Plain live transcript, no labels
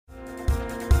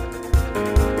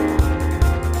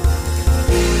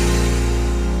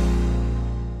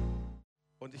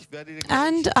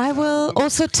And I will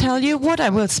also tell you what I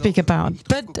will speak about.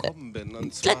 But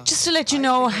just to let you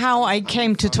know how I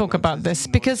came to talk about this,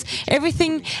 because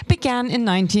everything began in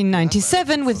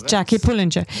 1997 with Jackie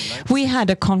Pullinger. We had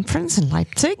a conference in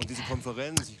Leipzig,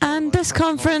 and this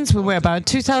conference, we were about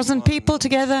 2,000 people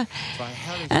together,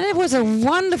 and it was a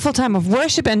wonderful time of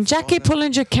worship, and Jackie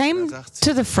Pullinger came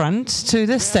to the front, to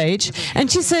the stage,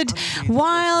 and she said,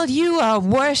 while you are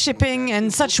worshiping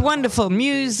in such wonderful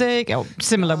music, or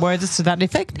similar words to that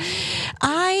effect,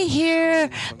 I hear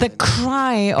the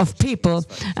cry of people.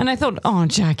 And I thought, oh,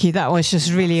 Jackie, that was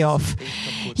just really off.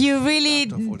 You really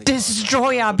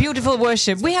destroy our beautiful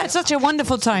worship. We had such a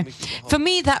wonderful time. For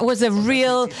me, that was a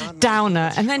real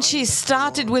downer. And then she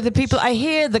started with the people. I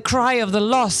hear the cry of the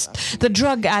lost, the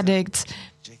drug addicts.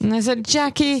 And I said,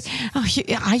 Jackie,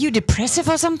 are you depressive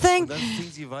or something?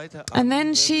 And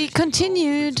then she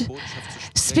continued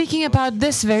speaking about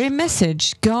this very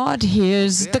message. God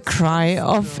hears the cry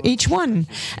of each one.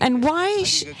 And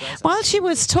while she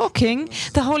was talking,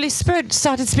 the Holy Spirit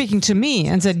started speaking to me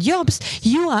and said, Jobs,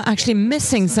 you are actually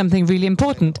missing something really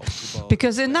important.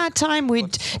 Because in that time,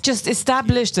 we'd just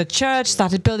established a church,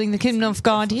 started building the kingdom of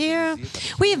God here.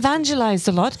 We evangelized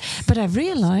a lot, but I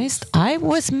realized I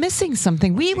was missing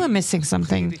something. We were missing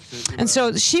something. And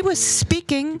so she was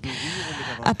speaking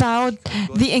about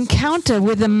the encounter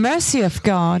with the mercy of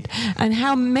God and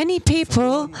how many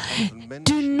people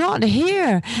do not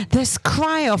hear this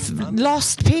cry of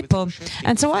lost people.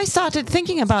 And so I started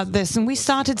thinking about this, and we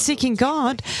started seeking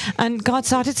God, and God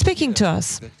started speaking to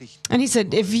us. And He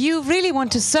said, if you really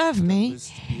want to serve me,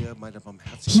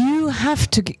 you have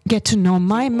to get to know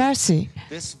my mercy.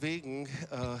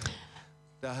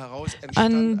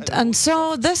 And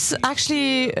so this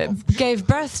actually gave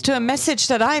birth to a message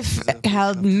that I've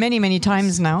held many, many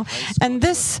times now. And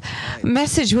this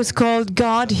message was called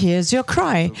God Hears Your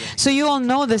Cry. So you all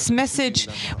know this message.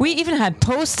 We even had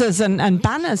posters and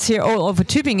banners here all over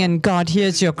Tübingen, God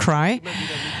Hears Your Cry.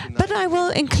 But I will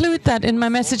include that in my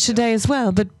message today as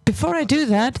well. But before I do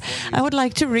that, I would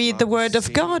like to read the Word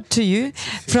of God to you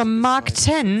from Mark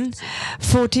 10,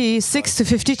 46 to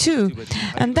 52.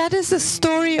 And that is the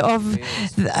story of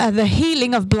the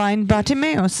healing of blind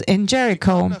Bartimaeus in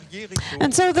Jericho.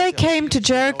 And so they came to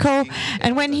Jericho,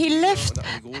 and when he left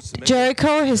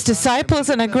Jericho, his disciples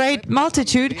and a great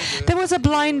multitude, there was a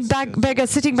blind beggar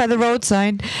sitting by the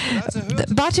roadside,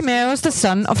 Bartimaeus, the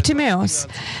son of Timaeus.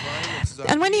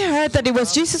 And when he heard that it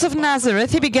was Jesus of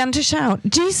Nazareth, he began to shout,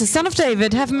 Jesus, Son of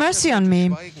David, have mercy on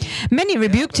me. Many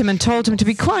rebuked him and told him to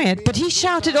be quiet, but he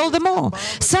shouted all the more,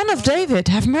 Son of David,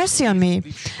 have mercy on me.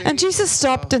 And Jesus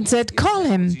stopped and said, call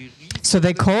him. So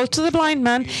they called to the blind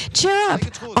man, cheer up,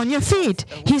 on your feet,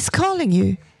 he's calling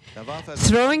you.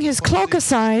 Throwing his cloak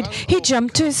aside, he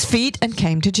jumped to his feet and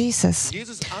came to Jesus.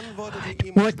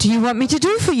 What do you want me to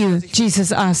do for you?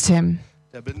 Jesus asked him.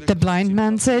 The blind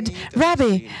man said,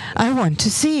 Rabbi, I want to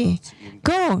see.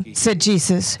 Go, said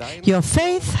Jesus, your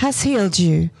faith has healed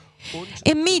you.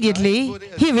 Immediately,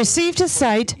 he received his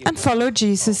sight and followed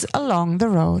Jesus along the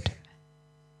road.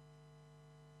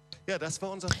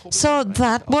 So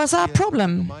that was our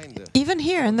problem, even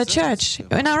here in the church,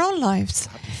 in our own lives.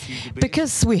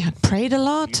 Because we had prayed a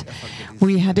lot,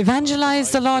 we had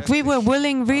evangelized a lot, we were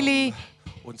willing really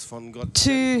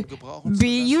to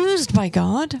be used by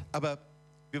God.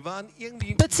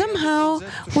 But somehow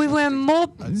we were more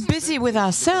busy with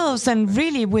ourselves than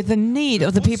really with the need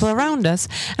of the people around us.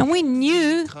 And we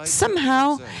knew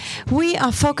somehow we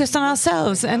are focused on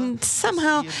ourselves, and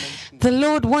somehow the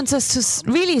Lord wants us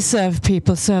to really serve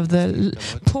people, serve the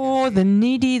poor, the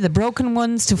needy, the broken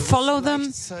ones, to follow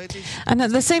them. And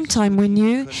at the same time, we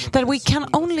knew that we can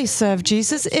only serve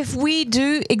Jesus if we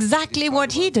do exactly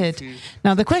what He did.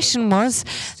 Now, the question was,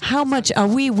 how much are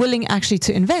we willing actually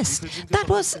to invest? That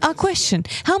was our question.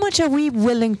 How much are we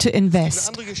willing to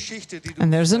invest?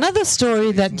 And there's another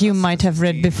story that you might have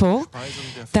read before.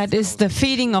 That is the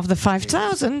feeding of the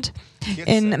 5,000.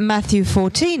 In Matthew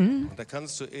 14,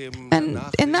 and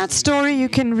in that story you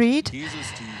can read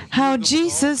how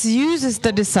Jesus uses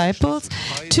the disciples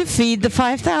to feed the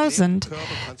 5,000.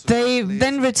 They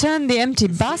then return the empty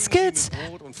baskets,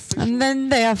 and then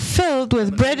they are filled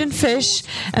with bread and fish,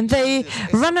 and they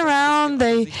run around,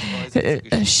 they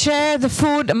share the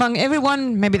food among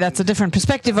everyone. Maybe that's a different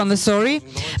perspective on the story.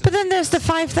 But then there's the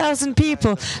 5,000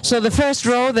 people. So the first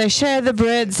row, they share the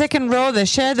bread. Second row, they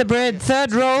share the bread.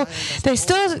 Third row, they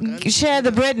still share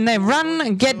the bread, and they run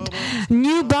and get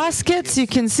new baskets. You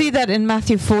can see that in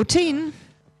Matthew 14.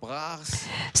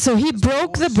 So he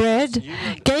broke the bread,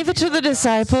 gave it to the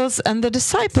disciples, and the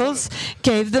disciples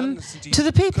gave them to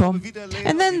the people.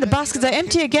 And then the baskets are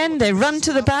empty again, they run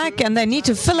to the back, and they need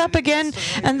to fill up again,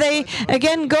 and they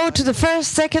again go to the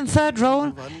first, second, third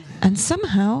row, and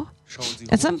somehow,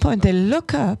 at some point, they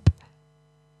look up,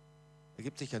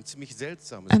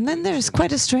 and then there is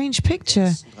quite a strange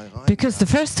picture, because the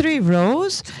first 3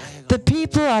 rows, the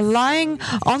people are lying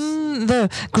on the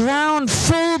ground,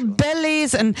 full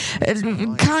bellies, and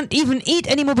can't even eat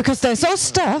anymore because they're so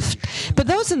stuffed. But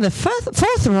those in the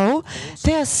fourth row,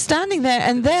 they are standing there,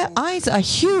 and their eyes are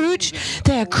huge.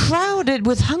 They are crowded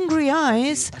with hungry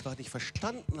eyes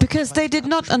because they did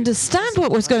not understand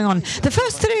what was going on. The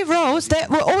first 3 rows, they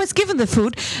were always given the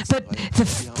food, but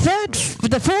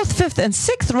the fourth, fifth, and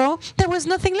sixth row, there was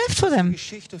nothing left for them.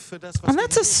 And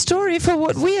that's a story for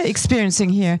what we are experiencing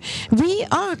here. We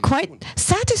are quite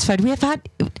satisfied. We have had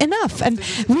enough. And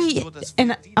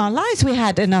in our lives, we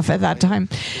had enough at that time.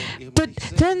 But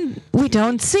then we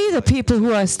don't see the people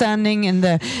who are standing in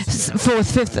the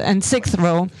fourth, fifth, and sixth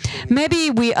row.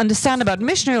 Maybe we understand about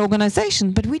missionary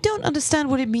organization, but we don't understand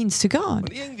what it means to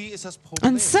God.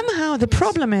 And somehow the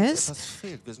problem is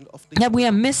that we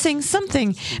are missing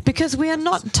something because we are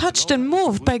not touched and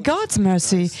moved by God's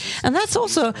mercy. And that's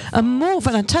also a move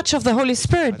and a touch of the Holy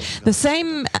Spirit, the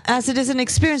same as it is an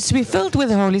experience to be filled with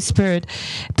the Holy Spirit.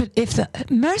 But if the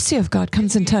mercy of God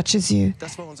comes and touches you,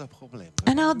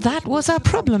 and now that was our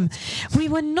problem. We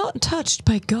were not touched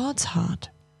by God's heart.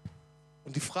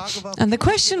 And the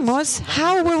question was,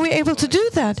 how were we able to do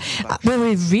that? Were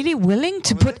we really willing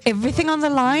to put everything on the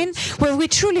line? Were we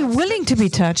truly willing to be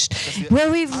touched? Were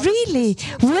we really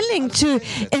willing to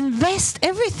invest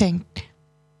everything?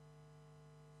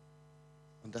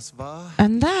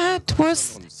 And that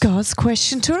was God's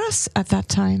question to us at that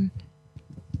time.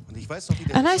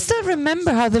 And I still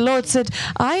remember how the Lord said,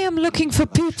 I am looking for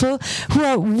people who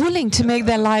are willing to make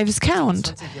their lives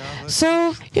count.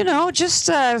 So, just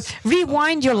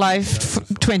rewind your life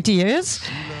 20 years.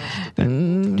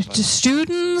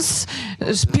 Students,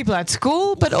 people at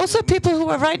school, but also people who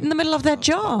were right in the middle of their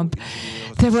job.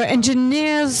 There were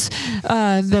engineers,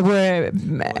 there were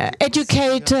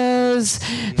educators,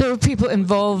 there were people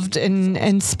involved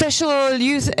in special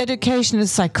youth education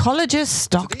as psychologists,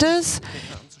 doctors.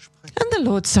 And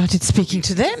the Lord started speaking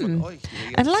to them.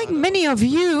 And like many of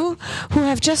you who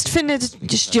have just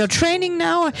finished your training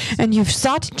now and you've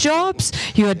started jobs,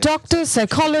 you are doctors,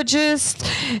 psychologists,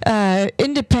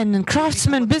 independent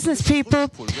craftsmen, business people,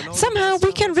 somehow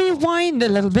we can rewind a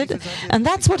little bit. And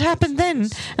that's what happened then.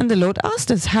 And the Lord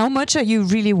asked us, how much are you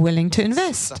really willing to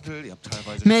invest?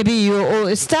 Maybe you're all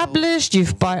established,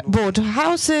 you've bought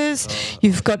houses,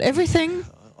 you've got everything.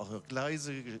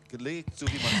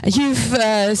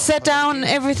 You've set down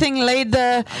everything, laid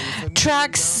the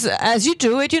tracks as you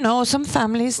do it, some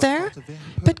families there.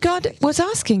 But God was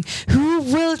asking, who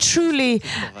will truly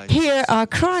hear our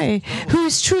cry? Who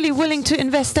is truly willing to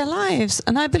invest their lives?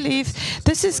 And I believe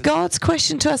this is God's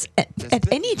question to us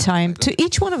at any time, to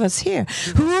each one of us here.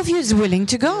 Who of you is willing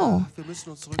to go?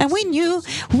 And we knew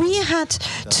we had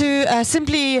to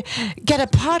simply get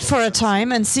apart for a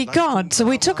time and seek God. So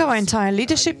we took our entire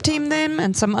leadership team then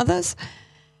and some others.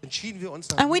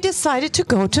 And we decided to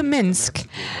go to Minsk,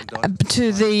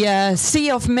 to the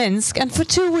Sea of Minsk. And for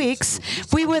 2 weeks,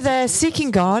 we were there seeking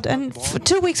God. And for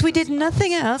 2 weeks, we did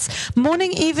nothing else,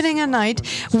 morning, evening, and night,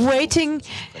 waiting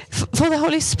for the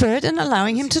Holy Spirit and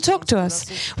allowing Him to talk to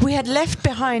us. We had left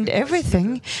behind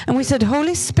everything. And we said,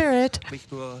 Holy Spirit,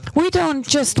 we don't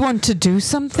just want to do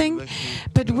something,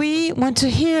 but we want to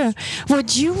hear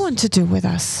what you want to do with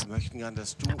us.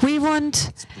 We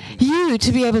want you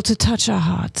to be able to touch our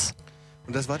hearts.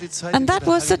 And that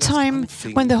was the time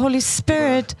when the Holy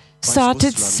Spirit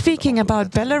started speaking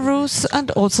about Belarus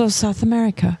and also South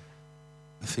America.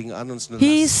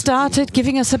 He started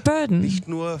giving us a burden.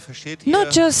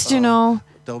 Not just,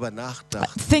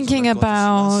 thinking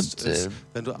about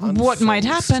what might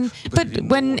happen, but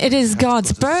when it is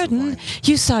God's burden,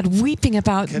 you start weeping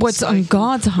about what's on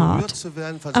God's heart.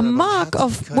 A mark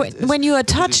of when you are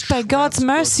touched by God's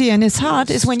mercy and His heart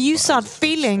is when you start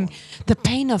feeling the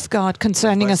pain of God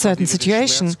concerning a certain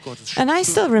situation. And I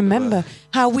still remember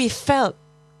how we felt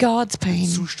God's pain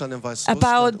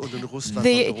about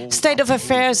the state of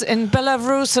affairs in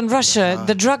Belarus and Russia,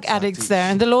 the drug addicts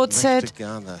there. And the Lord said,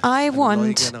 I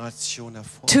want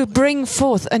to bring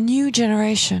forth a new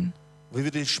generation.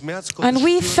 And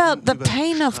we felt the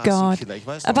pain of God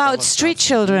about street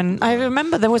children. I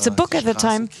remember there was a book at the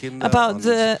time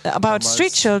about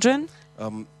street children.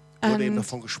 And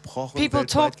people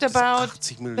talked about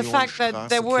the fact that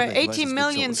there were 80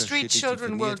 million street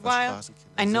children worldwide.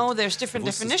 I know there's different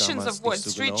definitions of what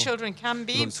street children can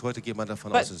be,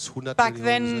 but back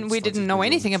then we didn't know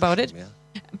anything about it.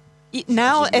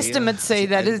 Now estimates say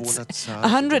that it's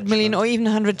 100 million or even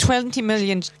 120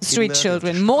 million street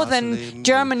children, more than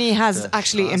Germany has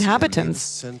actually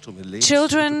inhabitants.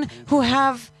 Children who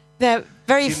have their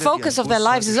very focus of their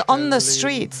lives is on the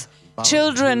streets.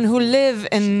 Children who live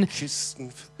in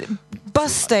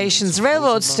bus stations,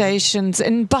 railroad stations,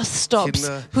 in bus stops,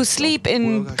 who sleep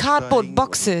in cardboard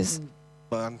boxes,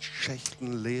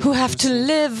 who have to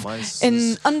live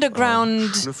in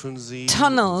underground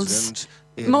tunnels.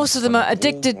 Most of them are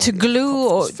addicted to glue,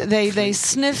 or they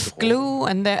sniff glue,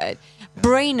 and their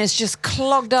brain is just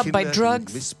clogged up by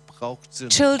drugs.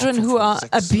 Children who are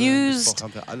abused,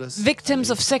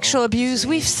 victims of sexual abuse.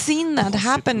 We've seen that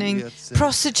happening.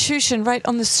 Prostitution right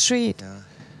on the street.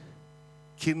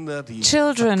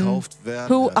 Children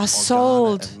who are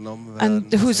sold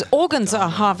and whose organs are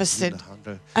harvested.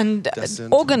 And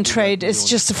organ trade is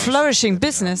just a flourishing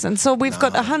business. And so we've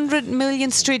got 100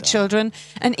 million street children,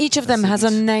 and each of them has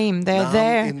a name. They're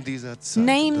there.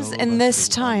 Names in this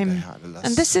time.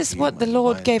 And this is what the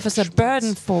Lord gave us a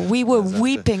burden for. We were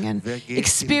weeping and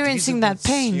experiencing that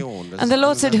pain. And the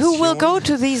Lord said, who will go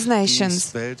to these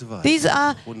nations? These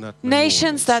are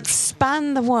nations that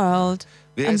span the world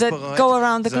and that go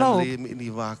around the globe.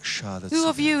 Who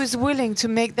of you is willing to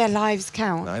make their lives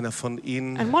count?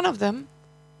 And one of them,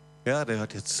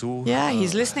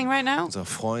 he's listening right now.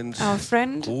 Our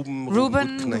friend,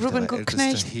 Ruben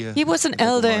Gucknecht, he was an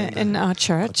elder in our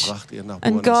church,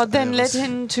 and God then led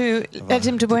him to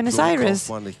Buenos Aires.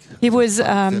 He was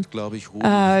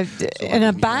in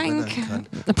a bank,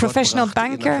 a professional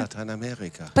banker,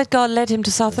 but God led him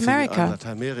to South America,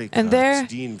 and there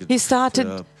he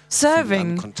started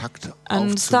serving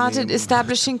and started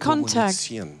establishing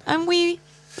contact, and we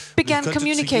began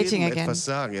communicating again.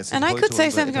 And I could say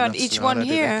something about each one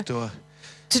here.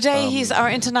 Today he's our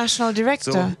international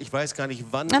director.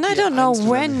 And I don't know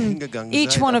when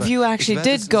each one of you actually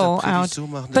did go out,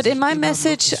 but in my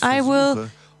message I will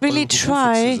really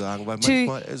try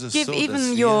to give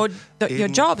even your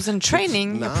jobs and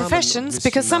training, your professions,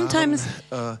 because sometimes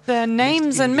the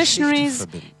names and missionaries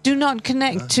do not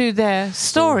connect to their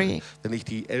story.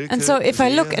 And so if I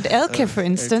look at Elke, for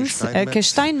instance, Elke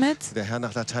Steinmetz,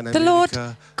 the Lord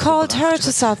called her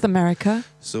to South America.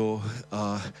 So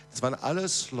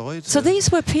these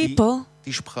were people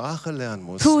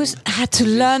who had to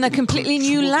learn a completely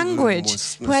new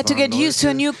language, who had to get used to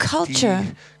a new culture.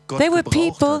 They were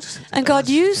people, and God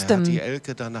used them.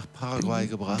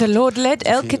 The Lord led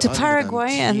Elke to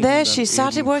Paraguay, and there she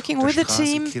started working with a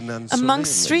team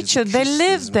amongst street children. They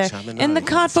lived there in the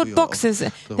cardboard boxes.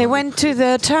 They went to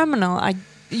the terminal. I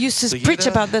used to preach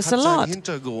about this a lot.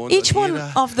 Each one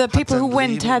of the people who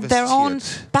went had their own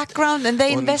background, and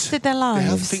they invested their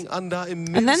lives. And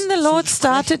then the Lord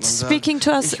started speaking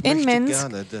to us in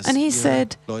Minsk, and He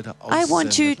said, I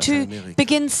want you to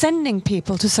begin sending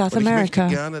people to South America.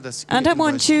 And I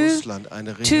want you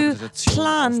to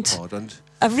plant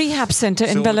a rehab center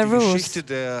in Belarus.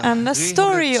 And the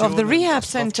story of the rehab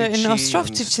center in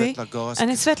Ostrovtici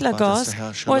and in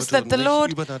Svetlogorsk was that the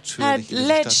Lord had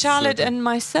led Charlotte and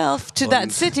myself to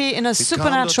that city in a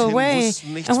supernatural way.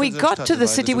 And we got to the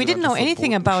city, we didn't know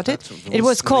anything about it. It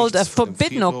was called a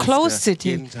forbidden or closed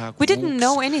city. We didn't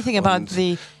know anything about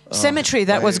the cemetery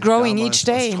that was growing each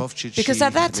day, because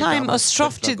at that time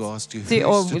Ostrovtici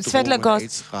or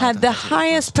Svetlogorsk had the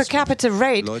highest per capita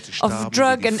rate of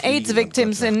drug and AIDS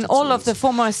victims in all of the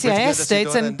former CIS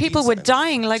states, and people were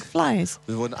dying like flies.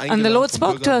 And the Lord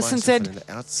spoke to us and said,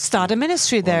 start a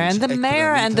ministry there. And the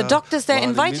mayor and the doctors there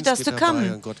invited us to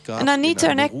come. And Anita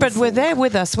and Egbert were there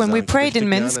with us when we prayed in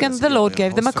Minsk, and the Lord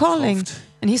gave them a calling.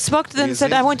 And He spoke to them and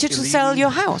said, I want you to sell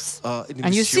your house.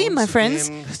 And you see, my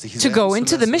friends, to go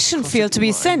into the mission field to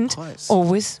be sent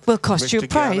always will cost you a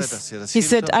price. He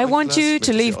said, I want you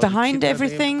to leave behind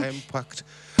everything,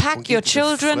 pack your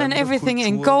children and everything,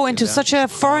 and go into such a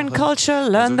foreign culture,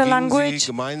 learn the language.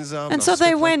 And so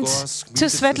they went to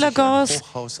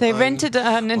Svetlogorsk, they rented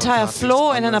an entire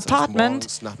floor in an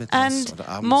apartment, and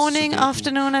morning,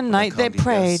 afternoon and night they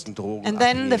prayed. And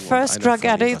then the first drug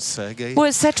addicts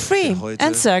were set free,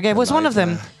 and Sergei was one of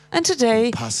them. And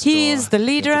today, he is the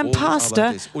leader and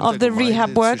pastor of the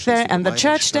rehab work there and the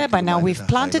church there. By now, we've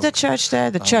planted a church there,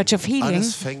 the Church of Healing.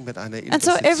 And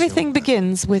so everything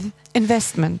begins with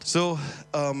investment.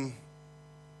 And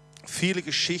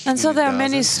so there are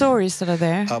many stories that are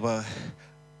there.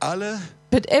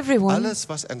 But everyone, Alles,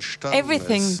 was entstanden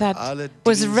everything ist, that alle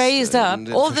was Dienste raised up, in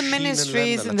den all the verschiedenen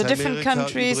ministries Ländern, in the different Lateinamerika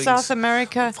countries, übrigens, South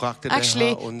America, fragte der actually,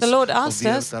 Herr uns, the Lord ob asked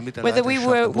wir us da mit der whether we Leiterschaft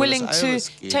were in Buenos willing to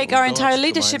Aires gehen, take um our dort entire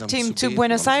leadership gemeinsam team zu to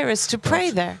Buenos beten. Aires to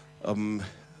pray there.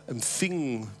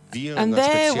 Empfingen wir And ganz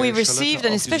there speziell we received, Charlotte and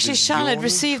auch diese especially Charlotte Vision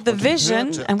received the und vision,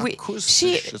 hörte and she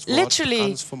akustisch das Wort literally,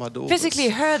 Transformadores. physically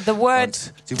heard the word Und sie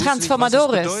wusste nicht, was es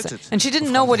transformadores, bedeutet. and she didn't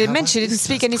Und know what fragte, it Herr, meant. was She didn't ist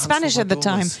speak das, any Spanish at the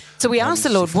time. Transformadores? So we Und asked the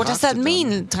sie Lord, what does that fragte mean,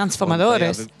 dann,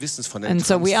 transformadores? wir wissen es von den And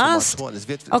so we asked, Transformatoren. Es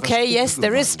wird etwas okay, yes,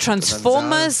 there is umgewandelt. Und dann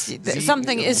transformers, sah sie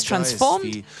something in is ihrem Geist, transformed.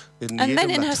 wie in And then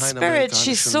jedem in her spirit,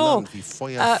 she lateinamerikanischen saw Land, wie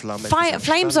Feuerflammen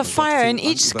flames of entstanden. fire in Gott fing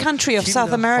an, each über country of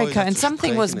South America, Kinderhäuser and zu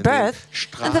something was sprechen, in denen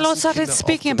birthed. And the Lord started Straßenkinder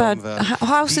speaking about aufgenommen werden,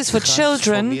 houses die for children,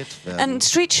 transformiert werden, and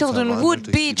street children verwandelt would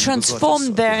durch be die Liebe transformed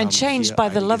Gottes. there Wir and haben changed hier by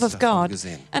the love einiges of davon God.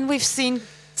 gesehen. And we've seen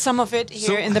some of it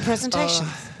here in the presentation.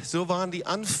 So waren die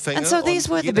Anfänge, And so these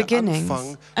und were the jeder beginnings.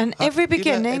 Anfang And hat every immer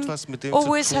beginning etwas mit dem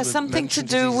always zu tun, has mit something to Menschen,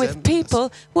 die do sich with senden people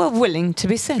who are willing to be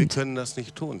Wir sent. können das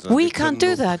nicht tun, sondern We wir can't können do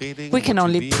nur that. predigen, We can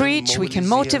only motivieren, preach, we can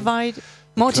mobilisieren.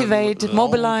 motivate, Raum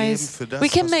mobilize. geben für das, We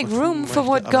can was make Gott room tun for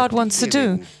what möchte, God aber wants to do.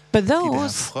 diejenigen, But die der Herr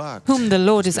those fragt, whom the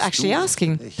Lord das is bist actually du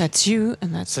asking, und ich. that's you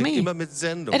and that's Es fängt me. immer mit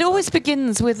Sendung It always an.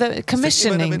 begins with a Es fängt immer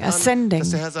commissioning, damit a an, sending. dass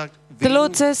der Herr sagt, The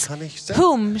Lord wen says, kann ich senden?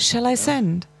 whom shall I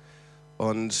send?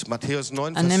 Und Matthäus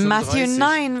 9, And Vers in Matthew 35,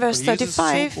 9, verse und Jesus zog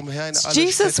 35, umher in alle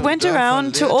Jesus Städte und went Dörfer,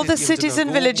 around to all lehrte the in ihren cities and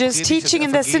Synagogen, villages, predigte teaching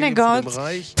in das their Evangelium von dem synagogues,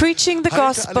 Reich, preaching the heilte alle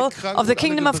gospel Kranken of the und alle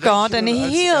kingdom of God, and he Gebrechlichen, und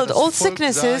als healed das all Volk sah,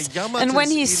 sicknesses. jammerte And when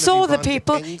es he ihnen, saw sie the waren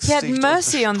people, he had geängstigt und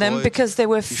mercy on them verstreut, because they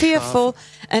were wie fearful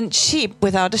Schafe. and sheep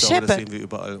without a Ich glaube, das shepherd. sehen wir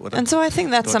überall, oder? And so I think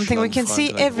that's something we can see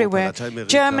Deutschland, Frankreich, everywhere. Europa, Lateinamerika,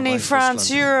 Germany, France,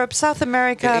 Weißrussland. Europe, South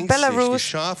America, Geängstigt, wie Belarus,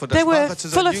 Schafe. Da they sprach were er zu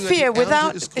full seinen of Jüngern, fear, die Ernte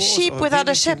without ist a groß, sheep, aber without a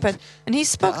wenig sind shepherd. And he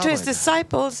spoke to his Arbeiter.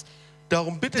 disciples,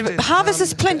 Darum bittet the den harvest Herrn is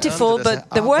der plentiful, Ernte, dass but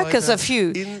the workers Arbeiter are few.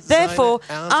 in seine Therefore,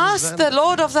 Ernte ask the sendet.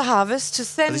 Lord of the harvest to Als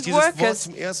ich send dieses Wort workers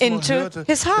zum ersten Mal into hörte,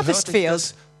 his harvest hörte ich field.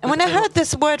 das And when mit I einem heard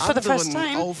this word for the first anderen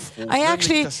time, Aufruf, I nämlich,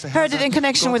 actually dass der Herr heard it in sagt,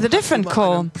 connection Gott with a different hat immer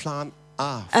call. einen Plan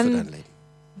A für And dein Leben.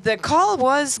 the call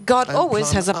was God Ein always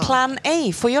Plan has a A. plan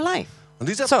A for your life. Und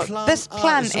dieser So Plan this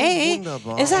plan ist so A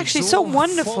wunderbar is und actually so so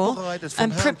wonderful vorbereitet vom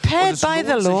and Herrn. prepared Und es by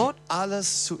the lohnt sich, Lord.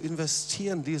 alles zu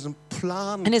investieren, diesen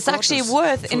Plan And it's actually Gottes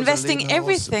worth für unser investing Leben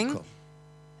everything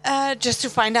herauszubekommen. just to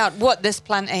find out what this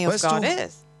plan A of Weißt du, God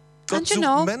is. Gott And you sucht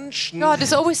know, Menschen, God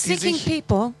is always die seeking sich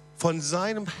people von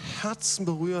seinem Herzen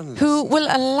berühren who lassen. will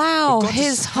allow Und Gottes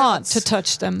his heart to Herz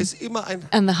touch them. ist immer ein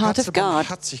And the heart Herz of der God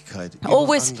Barmherzigkeit über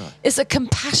always andere. is a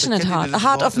compassionate Kennt ihr heart, dieses a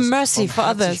heart Wort of des mercy for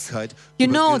others. Barmherzigkeit You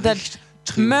über know that Gericht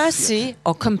triumphiert? mercy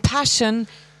or compassion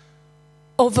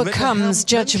overcomes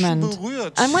judgment.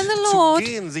 And when the Lord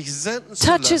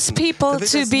touches people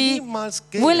to be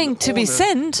willing to be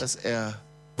sent,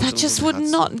 that just would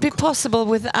not be possible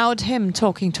without Him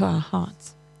talking to our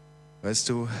hearts. Weißt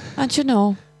du, And you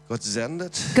know, Gott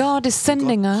sendet, God is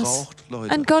sending Gott us, braucht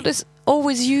Leute. and God is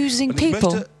always using Und ich people.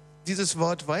 möchte dieses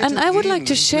Wort And I would like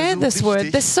to share this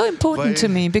word. That's so important to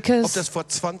me because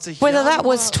whether that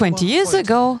was 20 years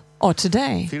ago or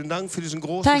today,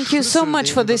 thank you so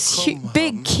much for this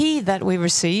big key that we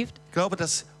received.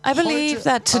 I believe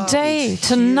that today,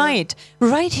 tonight,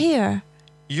 right here,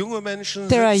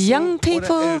 there are young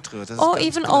people or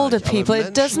even older people,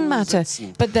 it doesn't matter,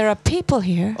 but there are people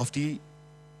here,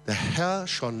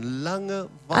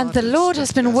 and the Lord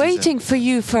has been waiting for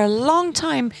you for a long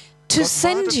time to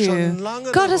send you.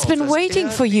 God has been waiting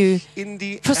for you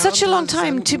for such a long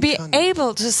time to be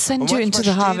able to send you into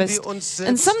the harvest.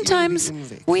 And sometimes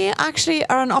we actually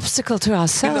are an obstacle to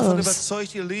ourselves.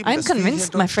 I'm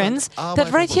convinced, my friends,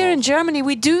 that right here in Germany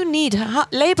we do need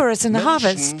laborers in the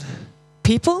harvest.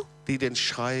 People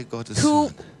who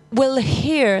will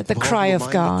hear the cry of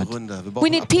God. We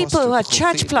need people who are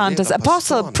church planters,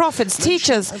 apostles, prophets,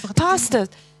 teachers, pastors,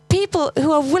 people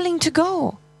who are willing to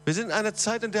go.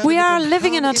 We are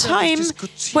living in a time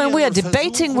when we are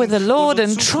debating with the Lord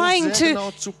and trying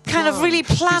to kind of really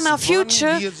plan our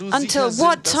future until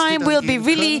what time we'll be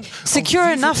really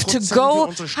secure enough to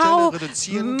go,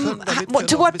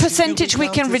 to what percentage we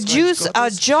can reduce our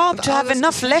job to have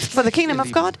enough left for the kingdom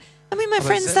of God. I mean, my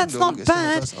friends, that's not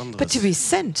bad, but to be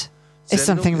sent is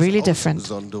something really different.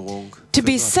 To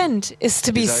be sent is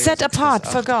to be set apart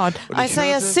for God.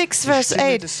 Isaiah 6 verse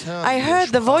 8, I heard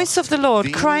the voice of the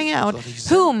Lord crying out,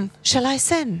 whom shall I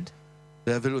send?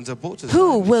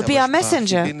 Who will be our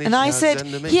messenger? And I said,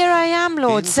 here I am,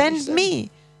 Lord, send me.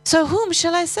 So whom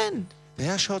shall I send?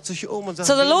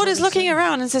 So the Lord is looking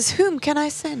around and says, whom can I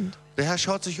send? Der Herr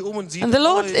schaut sich und sieht And the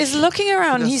Lord euch. is looking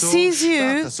around. He Das so sees you.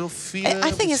 stark, dass so viele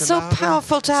I think it's so Missionare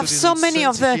powerful to have zu so diesem many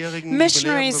of the 20-jährigen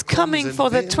missionaries Jubiläum gekommen coming sind. for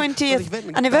the Wen soll 20th ich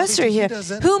wenden? anniversary Darf ich here. dich wieder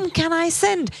senden? Whom can I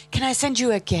send? Can I send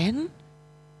you again?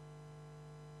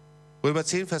 Römer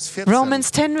 10, Vers 14.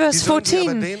 Romans 10 verse Wie sollen sie aber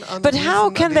 14. den But anrufen, how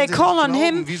an can den they sie call nicht on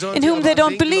him glauben? Wie sollen in sie whom aber they an don't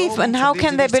den believe? glauben, And von how dem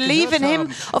can sie they nichts believe gehört in him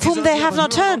haben? of Wie whom sollen they sie have aber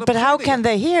not hören heard? ohne But how can Prediger?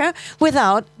 they hear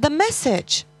without the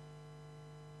message?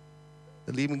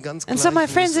 Ihr Lieben, ganz And so, gleich, my wo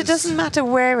es friends, it ist. doesn't matter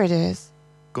where it is.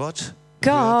 Gott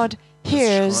God hört das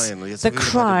hears Schreien. Und jetzt the sind wir bei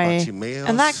cry. Bartimäus,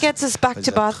 And that gets us back bei to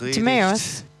dieser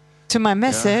Bartimaeus, to my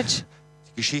message.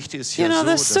 Die Geschichte ist You ja know, so,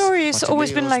 the dass story has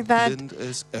always been like that. blind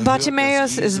ist. Er hört,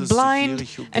 Bartimaeus dass is Jesus durch blind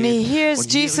Jericho and he geht. hears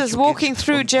Und Jesus Jericho walking geht.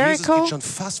 through Und Jesus Jericho. geht schon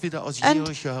fast wieder aus And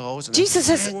Jericho heraus. Und Jesus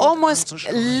er is fängt an almost zu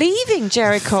schreien. leaving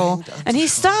Jericho fängt an and he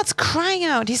zu starts crying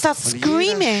out. He starts Und jeder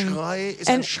screaming. Schrei ist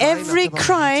ein And Schrei nach every der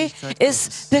cry Barmherzigkeit is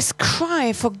Gottes. this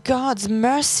cry for God's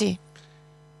mercy.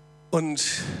 Und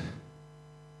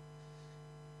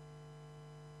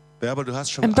Bärbel, du hast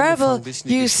schon And angefangen, Bärbel, ein bisschen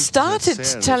die you Geschichte zu started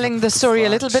erzählen. telling Ich the hab story a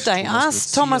little gefragt, bit. I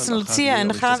asked Thomas and Lucia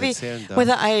and ob ich das Javi erzählen darf.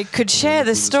 whether I could share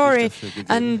the story,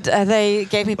 and they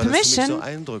gave me Weil das für mich so permission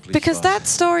eindrücklich because war. that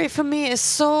story for me is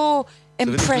so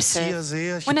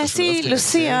impressive. When I see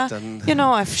Lucia, you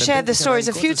know, I've shared the stories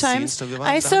a few times.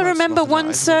 I still remember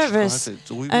one service,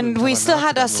 and we still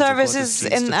had our services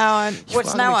in our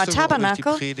what's now our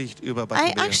tabernacle.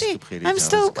 I'm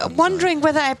still wondering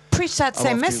whether I preached that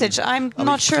same message. I'm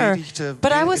not sure,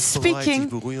 but I was speaking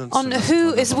on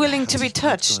who is willing to be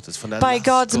touched by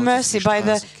God's mercy, by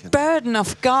the burden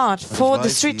of God for the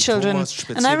street children.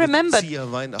 And I remember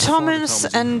Thomas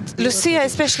and Lucia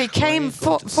especially came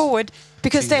forward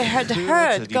because they had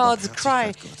heard God's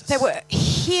cry. They were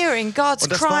hearing God's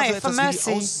cry for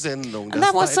mercy. And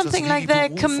that was something like their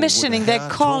commissioning, their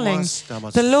calling.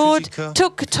 The Lord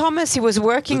took Thomas, he was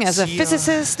working as a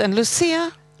physicist, and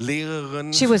Lucia,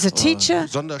 she was a teacher,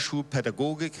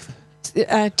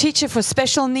 a teacher for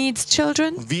special needs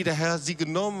children. And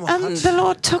the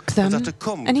Lord took them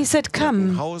and he said,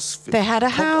 come. They had a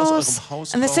house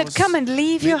and they said, come and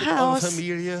leave your house.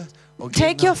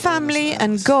 Take your family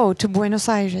and go to Buenos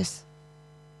Aires.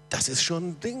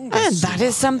 And that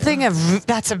is something,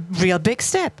 that's a real big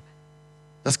step.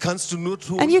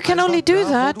 And you can only do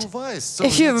that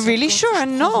if you're really sure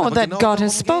and know that God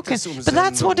has spoken. But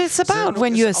that's what it's about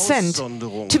when you are sent.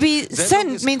 To be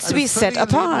sent means to be set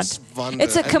apart.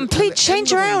 It's a complete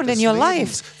change around in your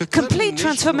life, complete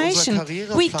transformation.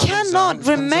 We cannot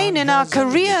remain in our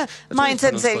career mindset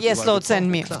and say, yes, Lord,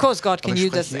 send me. Of course, God can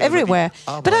use us everywhere.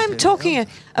 But I'm talking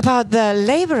about the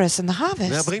laborers in the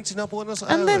harvest.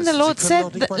 And then the Lord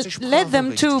led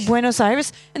them to Buenos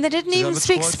Aires, and they didn't even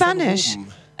speak Spanish.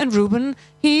 And Reuben,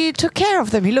 he took care of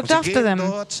them, he looked after them.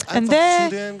 And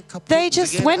there, they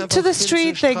just went to the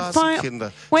street, they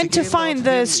went to find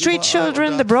the street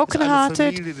children, the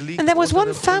brokenhearted. And there was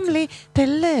one family, they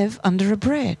live under a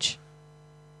bridge.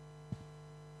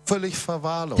 They're living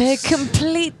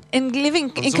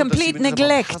in complete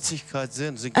neglect.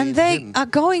 And they are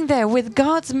going there with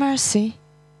God's mercy.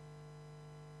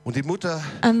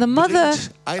 And the mother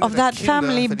of that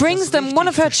family brings them one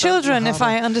of her children, if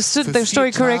I understood the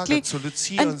story correctly,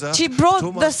 and she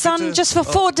brought the son just for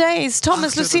 4 days.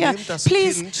 Thomas, Lucia,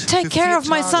 please take care of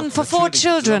my son for 4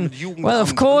 children. Well,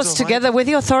 of course, together with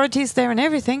the authorities there and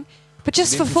everything, but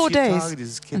just for 4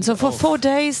 days. And so for 4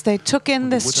 days they took in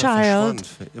this child,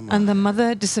 and the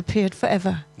mother disappeared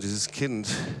forever.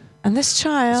 And this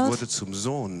child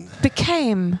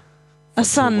became a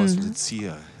son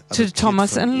to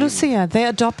Thomas and Lucia. They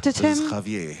adopted him,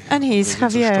 and he's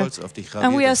Javier.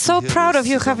 And we are so proud of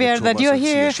you, Javier, that you're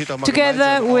here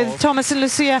together with Thomas and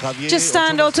Lucia. Just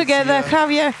stand all together,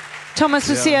 Javier, Thomas,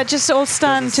 Lucia, just all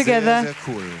stand together.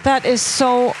 That is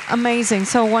so amazing,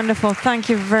 so wonderful. Thank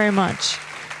you very much.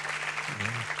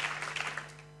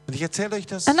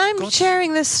 And I'm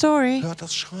sharing this story.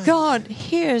 God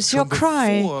hears your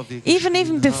cry,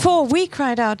 even before we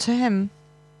cried out to him.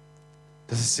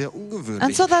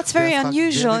 And so that's very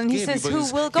unusual. And he says, who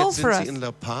will go for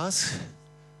us?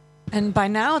 And by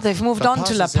now they've moved on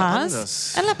to La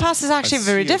Paz. And La Paz is actually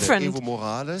very different.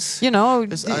 You know,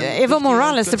 Evo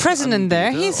Morales, the president there,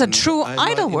 he's a true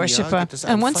idol worshipper.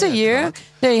 And once a year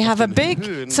they have a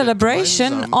big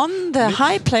celebration on the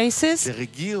high places.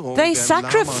 They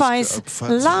sacrifice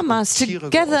llamas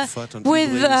together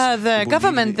with the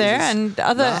government there and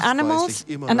other animals.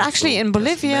 And actually in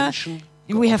Bolivia,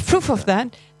 we have proof of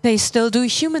that. they still do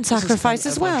human sacrifice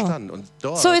as well.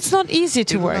 So it's not easy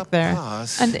to work there.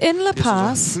 And in La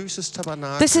Paz,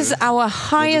 this is our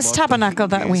highest tabernacle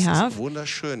that we have.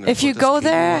 If you go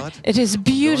there, it is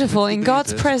beautiful. In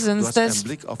God's presence, there's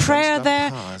prayer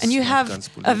there, and you have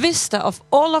a vista of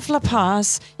all of La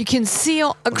Paz. You can see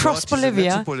across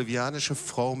Bolivia.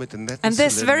 And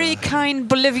this very kind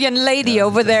Bolivian lady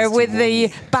over there with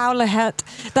the bowler hat,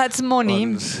 that's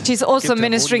Moni. She's also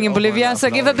ministering in Bolivia, so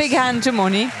give a big hand to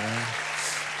Moni.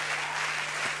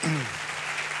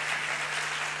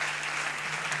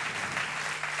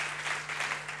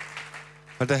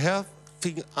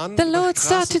 The Lord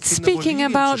started speaking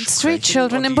about street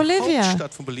children in Bolivia.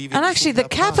 And actually the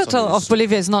capital of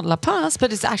Bolivia is not La Paz,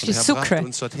 but it's actually Sucre.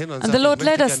 And the Lord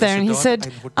led us there and He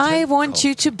said, I want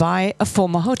you to buy a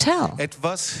former hotel.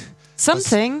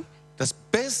 Something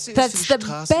that's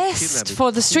the best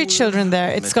for the street children there.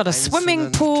 It's got a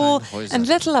swimming pool and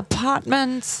little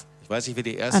apartments.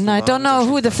 And I don't know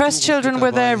who the first children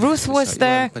were there. Ruth was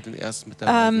there.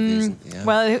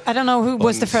 Well, I don't know who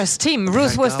was the first team.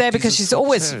 Ruth was there because she's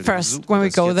always first when we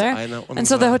go there. And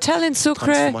so the hotel in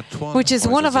Sucre, which is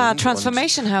one of our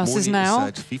transformation houses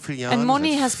now, and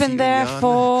Moni has been there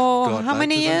for how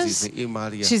many years?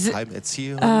 She's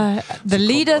the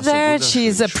leader there.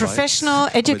 She's a professional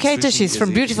educator. She's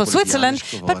from beautiful Switzerland.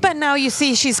 But by now you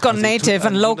see she's gone native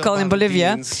and local in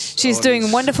Bolivia. She's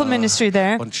doing wonderful ministry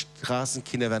there.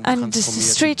 And the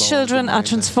street children are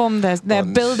transformed there. They're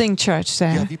building church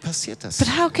there. But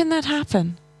how can that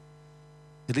happen?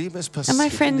 And my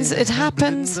friends, it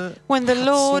happens when the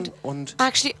Lord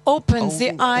actually opens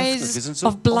the eyes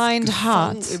of blind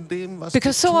hearts.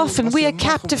 Because so often we are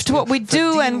captive to what we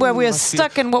do and where we are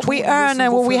stuck and what we earn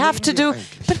and what we have to do.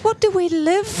 But what do we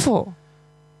live for?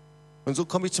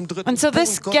 And so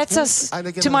this gets us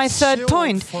to my third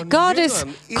point. God is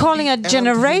calling a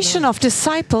generation of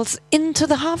disciples into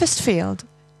the harvest field.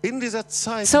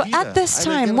 So at this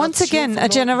time, once again, a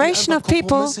generation of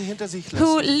people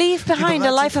who leave behind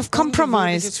a life of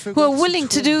compromise, who are willing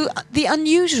to do the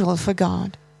unusual for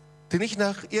God,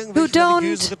 who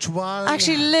don't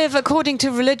actually live according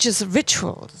to religious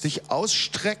rituals,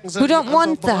 who don't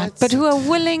want that, but who are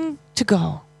willing to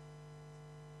go.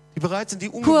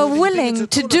 Who are willing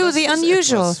to do the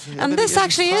unusual. And this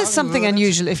actually is something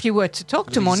unusual. If you were to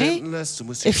talk to Moni,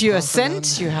 if you are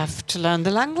sent, you have to learn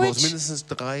the language.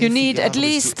 You need at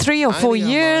least 3 or 4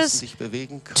 years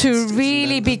to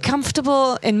really be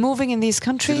comfortable in moving in these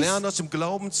countries.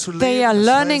 They are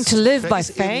learning to live by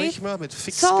faith.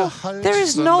 So there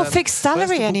is no fixed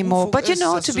salary anymore. But you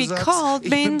know, to be called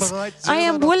means I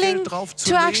am willing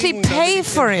to actually pay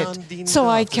for it so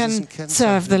I can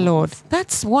serve the Lord.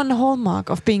 That's one hallmark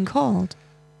of being called.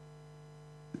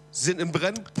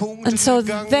 And so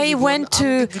they went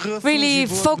to really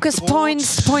focus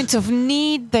points of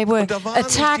need. They were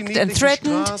attacked and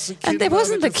threatened. And there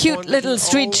wasn't the cute little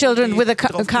street children with the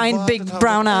kind big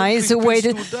brown eyes who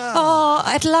waited, oh,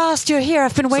 at last you're here,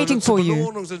 I've been waiting for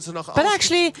you. But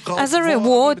actually, as a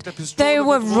reward, they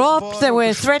were robbed, they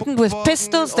were threatened with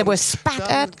pistols, they were spat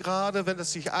at.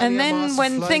 And then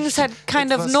when things had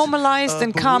kind of normalized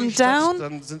and calmed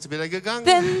down,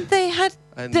 then they had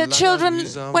the children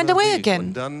went away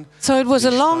again. So it was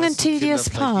a long and tedious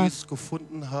path.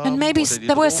 And maybe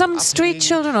there were some street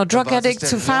children or drug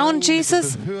addicts who found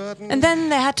Jesus, and then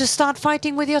they had to start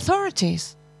fighting with the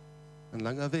authorities.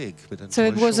 So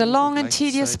it was a long and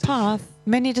tedious path,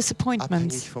 many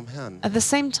disappointments, at the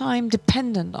same time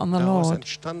dependent on the Lord.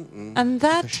 And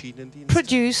that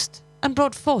produced and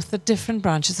brought forth the different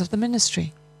branches of the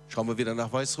ministry.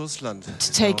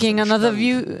 Taking another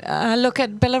look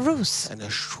at Belarus.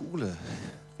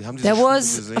 There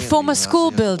was a former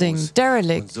school building,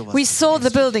 derelict. We saw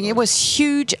the building. It was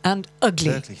huge and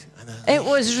ugly. It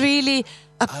was really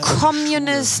a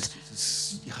communist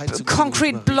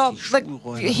concrete block.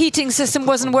 The heating system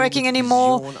wasn't working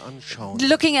anymore.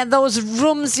 Looking at those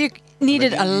rooms, you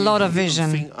needed a lot of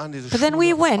vision. But then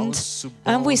we went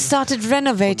and we started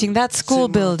renovating that school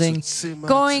building,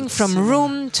 going from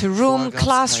room to room,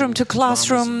 classroom to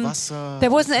classroom.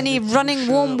 There wasn't any running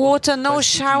warm water, no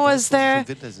showers there.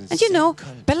 And you know,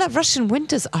 Belarusian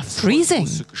winters are freezing.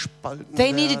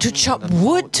 They needed to chop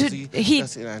wood to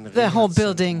heat the whole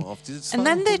building. And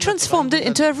then they transformed it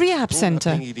into a rehab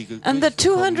center. And the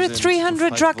 200,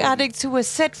 300 drug addicts who were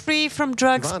set free from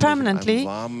drugs permanently,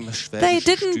 they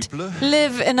didn't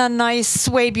live in a nice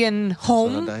Swabian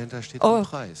home or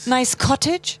nice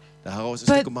cottage,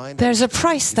 but there's a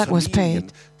price that was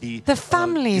paid. The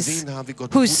families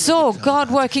who saw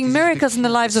God working miracles in the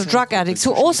lives of drug addicts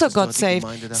who also got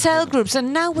saved, cell groups,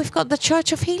 and now we've got the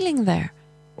Church of Healing there.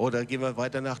 Oder gehen wir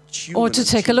weiter nach Or Tyumen. to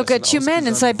take a look at Tyumen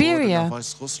in Siberia.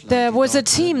 There was a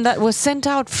team that was sent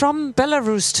out from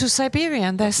Belarus to Siberia,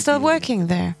 and they're still working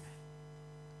there.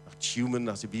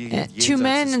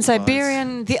 Tyumen in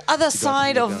Siberia, the other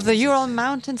side of the Ural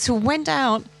Mountains, who went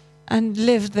out and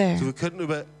lived there.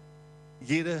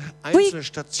 We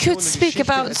could speak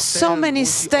about so many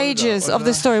stages of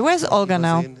the story. Where's Olga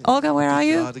now? Olga, where are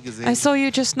you? I saw you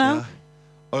just now.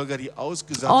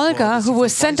 Olga, who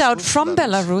was sent out from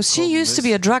Belarus, she used to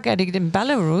be a drug addict in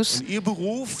Belarus.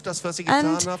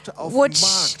 And what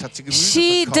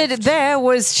she did there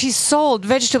was she sold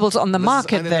vegetables on the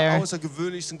market there.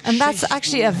 And that's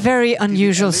actually a very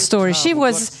unusual story. She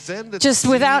was just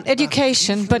without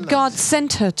education, but God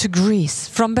sent her to Greece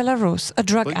from Belarus, a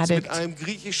drug addict.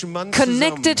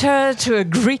 Connected her to a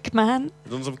Greek man,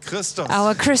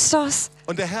 our Christos.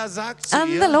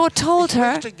 And the Lord told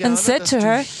her and said to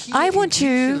her, I want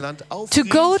you to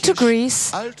go to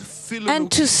Greece and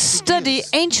to study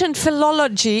ancient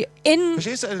philology in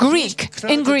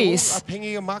Greece.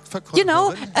 You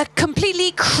know, a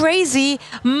completely crazy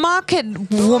market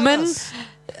woman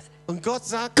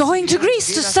going to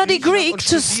Greece to study Greek,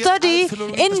 to study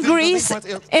in Greece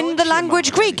in the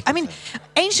language Greek. I mean,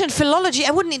 ancient philology,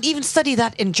 I wouldn't even study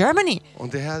that in Germany.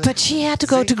 But she had to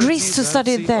go to Greece to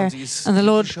study it there. And the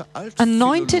Lord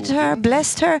anointed her,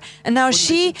 blessed her, and now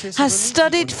she has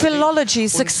studied philology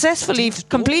successfully,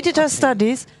 completed her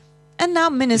studies, and now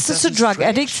ministers to drug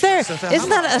addicts there. Isn't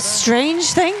that a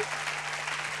strange thing?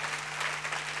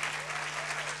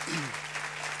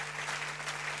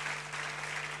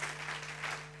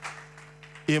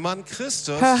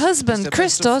 Her husband,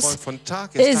 Christos,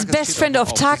 is best friend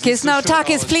of Takis. Now,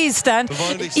 Takis, please stand.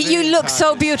 You look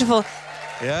so beautiful.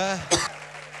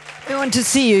 We want to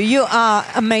see you. You are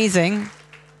amazing.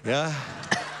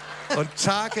 And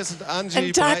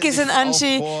Takis and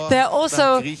Angie, they're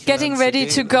also getting ready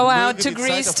to go out to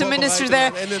Greece to minister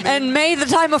there. And may the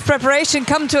time of preparation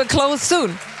come to a close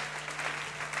soon.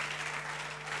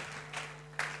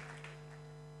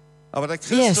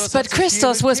 Yes, but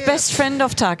Christos was best friend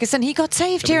of Takis, and he got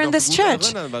saved here in this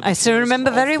church. I still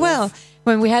remember very well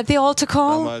when we had the altar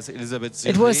call.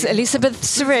 It was Elisabeth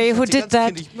Surrey who did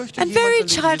that. And very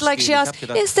childlike, she asked,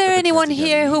 is there anyone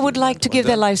here who would like to give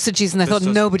their lives to Jesus? And I thought,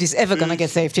 nobody's ever going to get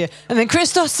saved here. And then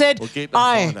Christos said,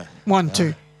 I want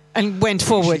to. And went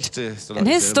forward. And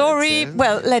his story,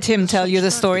 well, let him tell you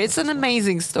the story. It's an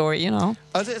amazing story, you know.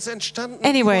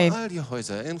 Anyway,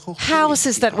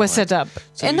 houses that were set up.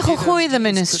 In Jujuy, the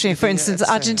ministry, for instance,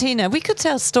 Argentina, we could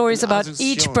tell stories about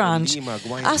each branch.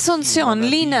 Asunción,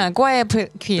 Lina,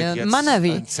 Guayaquil,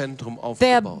 Manaví.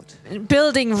 They are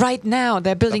building right now,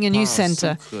 they're building a new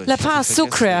center. La Paz,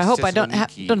 Sucre, I hope I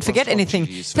don't forget anything.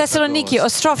 Thessaloniki,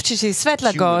 Ostrovčići,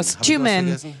 Svetlagorsk,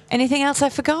 Tyumen. Anything else I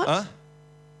forgot?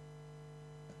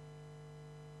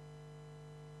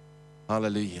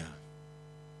 Hallelujah.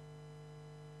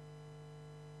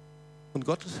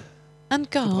 And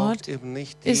God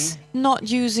is not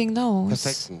using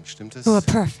those who are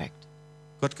perfect.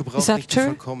 Is that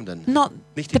true? Not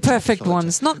the perfect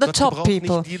ones, not the top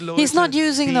people. He's not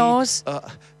using those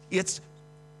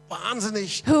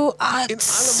who are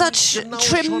such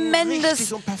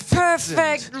tremendous,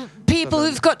 perfect people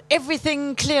who've got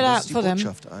everything cleared out for them.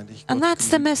 And that's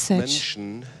the message.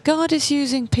 God is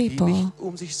using people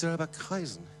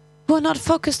who are not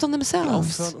focused on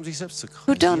themselves,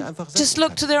 who don't just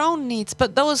look to their own needs,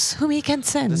 but those whom He can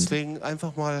send.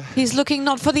 He's looking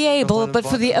not for the able, but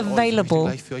for the available.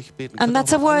 And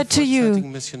that's a word to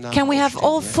you. Can we have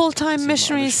all full-time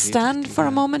missionaries stand for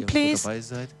a moment, please?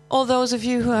 All those of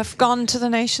you who have gone to the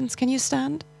nations, can you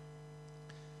stand?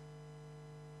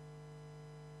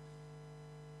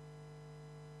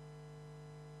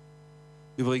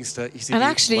 And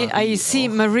actually, I see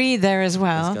Marie there as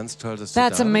well.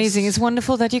 That's amazing. It's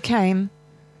wonderful that you came.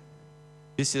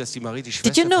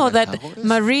 Did you know that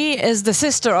Marie is the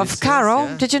sister of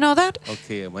Caro? Did you know that?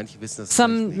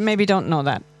 Some maybe don't know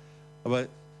that.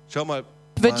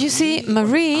 But you see,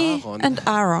 Marie and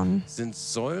Aaron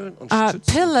are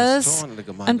pillars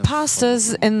and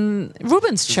pastors in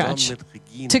Reuben's church,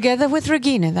 together with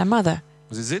Regine, their mother.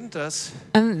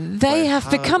 And they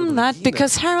have become that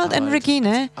because Harold and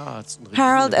Regine,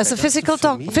 Harold as a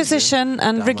physician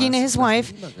and Regine his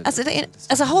wife, as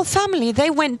a whole family, they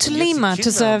went to Lima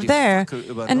to serve there.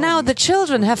 And now the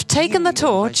children have taken the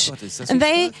torch and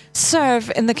they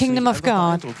serve in the kingdom of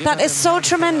God. That is so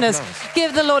tremendous.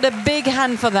 Give the Lord a big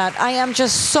hand for that. I am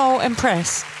just so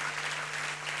impressed.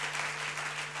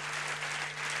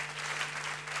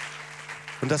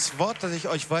 And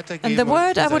the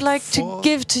word I would like to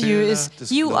give to you is,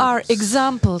 you are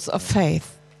examples of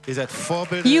faith. Ihr seid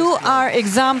Vorbilder. You des Glaubens. are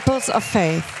examples of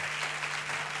faith.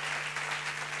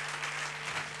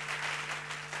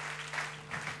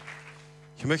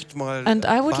 Ich möchte mal And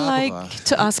I would like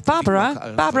to ask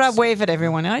Barbara. Barbara, wave at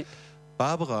everyone, right?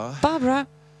 Barbara, Barbara,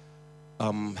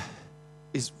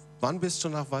 wann bist du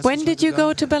nach when did you go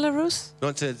gegangen? to Belarus?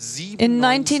 1997 In ist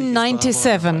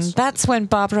 1997, Barbara that's when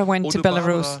Barbara went to Ohne Barbara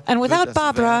Belarus. And wird without das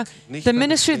Barbara, Werk nicht the mehr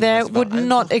ministry bestehen, there weil sie war would einfach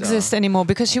not da, exist anymore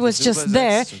because she hat was es just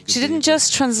there. übersetzt und She didn't gebetet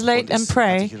just translate und and es hat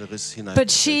pray, sich in den Riss hinein-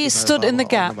 but she Gib stood in the Barbara auch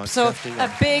gap. nochmal So kräftiger. a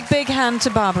big, big hand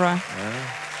to Barbara.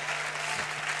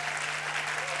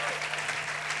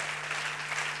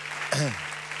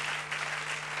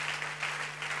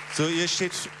 So, ihr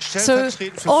steht So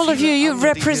stellvertretend für all of you, viele you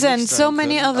andere, die hier represent nicht so sein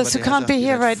many können, others aber who der Herr can't be sagt, ihr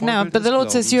here seid right now. Vorbild But the des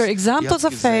Lord says, Glaubens. you're Ihr examples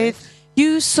habt of faith. gesät, You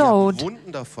ihr habt sowed,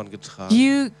 Wunden davon getragen.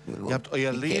 you Ihr habt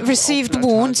euer Leben received auf den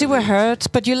Altar wounds, you were gelegt.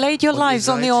 hurt, but you laid your Und ihr lives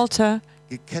on the seid altar,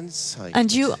 gekennzeichnet.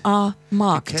 and you are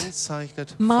marked. Gekennzeichnet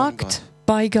von Marked Gott.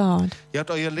 by God. Ihr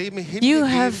habt euer Leben You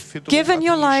hingegeben have für given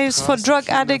your Drogenabhängige, lives for drug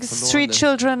Straßenkinder, addicts, street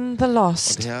Verlorene. children, the Und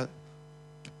lost. Herr,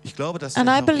 ich glaube, dass And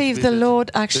der I Herr euch believe the bittet,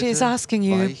 Lord actually is bitte asking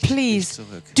you, weicht nicht please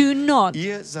zurück. do not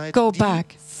Ihr seid go die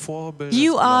back. Vorbilder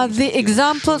You des are Glaubens. the Auf ihren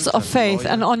examples of Schultern faith,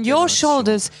 neue and on your Generationen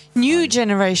shoulders, new frei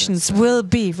generations gesetzt will werden.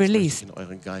 be Das möchte ich released. in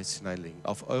euren Geist hineinlegen.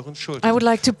 Auf euren Schultern I would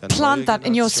like to werden plant neue that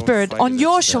in your Generationen spirit. On your freigesetzt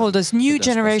werden shoulders, für new das, was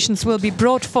ihr generations will tut. be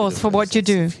brought forth for what you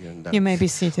do. Vielen Dank. You may be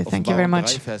seated. Thank you very Offenbarung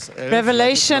much. 3, Vers 11.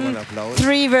 Revelation Vielleicht gibt es noch einen Applaus.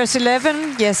 3, verse 11.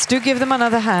 Yes, do give them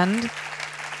another hand.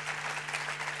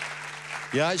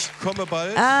 Ja, ich komme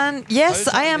bald. And yes,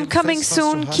 Halte I an am dem coming fest, was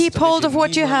du soon. hast, Keep damit hold dir of what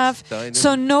you niemand have, deinen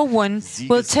so no one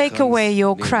will take away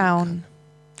your Siegeskranz crown. nehmen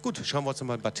kann. Gut, schauen wir uns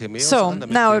mal Bartimäus So, an,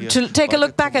 damit now wir hier to take a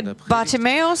look back weiterkommen in at der Predigt.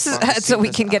 Bartimaeus, Markus so we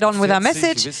 10, can get on with our 48.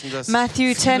 message. Wir wissen, dass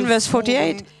Matthew 10, viele verse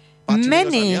 48. fuhren Bartimäus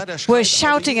Many an. Ja, der schreit were also,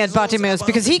 shouting at Jesus, Bartimaeus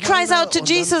because he erbarme cries out to und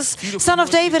dann Jesus, viele Son of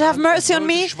fuhren ihn David, have an, er mercy on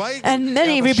sollte me. schweigen. And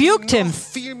many Er rebuked schrie noch him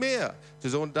viel mehr. Der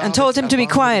Sohn and told him Davids, to be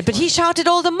erbarme quiet. dich But he meiner. shouted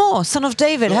all the more, Son of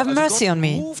David, So, have also mercy Gott on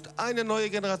me. ruft eine neue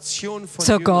Generation von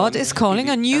So God Jüngern is calling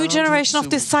a in die new Ernte generation of zu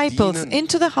disciples dienen.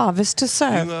 into the harvest to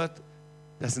serve. Jünger,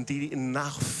 das sind die, die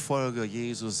Nachfolger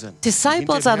Jesus sind. die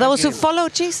Disciples are those who hinterhergehen. follow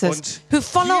Jesus, Und who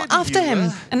follow hier die after him.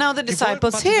 Jünger, And now the die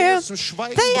disciples wollten here, Bartimäus zum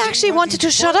Schweigen they bringen, actually weil wanted die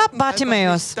to shut up wollten einfach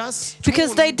Bartimaeus nicht das because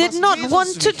tun, they did was not Jesus want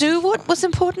to wichtig do what war. was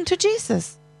important to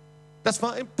Jesus. Das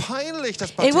war ihm peinlich, dass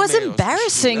It Bartimäus was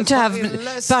embarrassing geschrien. to Das war have ihnen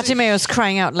lästig. Bartimaeus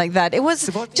crying out like that. It was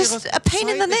Sie wollten just ihre a pain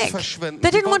in the Zeit nicht neck. verschwenden. They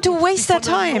Sie didn't want to wollten waste sich their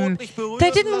von der time. Not nicht berühren They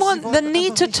didn't lassen. want Sie the wollten need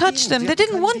einfach to nicht touch dienen. them. Sie They hatten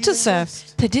didn't keinen want to serve.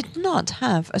 Dienergeist. They did not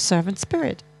have a servant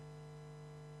spirit.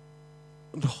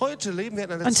 Und heute leben wir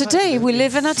in einer And Zeit, today in we der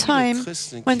live in a viele time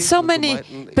Christen in when Kirchen so und many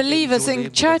Gemeinden believers ebenso in leben,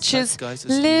 wo der churches Zeitgeist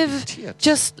ist live limitiert.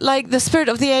 just like the spirit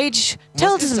of the age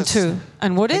tells them to.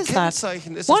 And what Ein is that?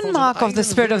 Kennzeichen ist, dass wir One unseren mark of the eigenen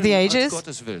spirit of the Willen age als is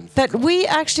Gottes Willen that verkaufen. we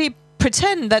actually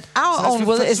pretend that our Das heißt, own wir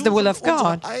will is the will of versuchen,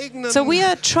 God. unsere eigenen So we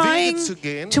are Wege trying zu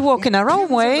gehen to walk in our und own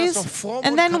pinseln das ways, noch fromm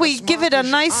and und then we give it a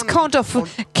charismatisch nice an coat of und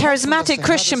hoffen, charismatic dass der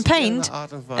Herr Christian das in irgendeiner paint,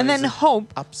 Art und and then Weise hope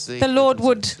the absegnet Lord und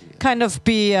would sanktioniert. kind of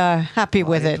be happy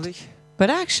with it. Eigentlich But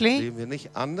actually, leben wir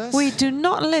nicht anders we do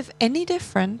not live any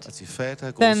different als die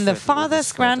Väter, than the Großväter, fathers,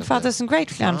 Urgroßväter grandfathers, and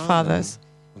great grandfathers.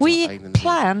 unsere We eigenen Wege.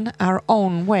 plan our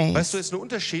own Weißt ways. du, es ist ein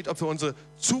Unterschied, ob wir unsere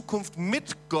Zukunft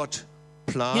mit Gott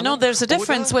planen You know, there's a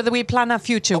difference oder whether we plan our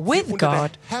future ob wir with unter der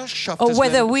God Herrschaft or des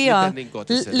whether we are lebendigen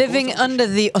Gottes sind. living Großer under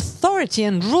Unterschied. the authority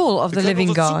and rule of the Wir können living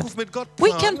unsere God. Zukunft mit Gott We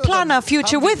planen can und plan dann our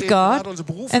future haben wir with eben gerade God, unsere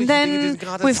beruflichen and Dinge, die then sind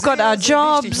gerade we've got sehr, our sehr wichtig,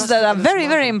 jobs was that wir are alles very,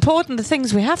 very machen. important, the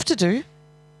things we have to do.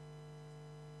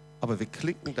 Aber wir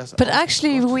klicken das But auf, was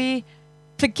actually, Gott we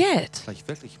forget vielleicht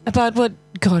wirklich macht. about what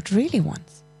God really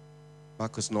wants.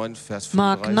 Markus 9, Vers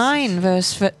Mark 35. 9,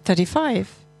 verse 35.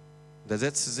 Und er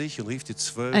setzte sich und rief die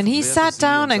 12 And he und lehrte sat sie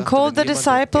down und and sagte, called the wenn jemand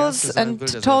der disciples Erste sein and will, der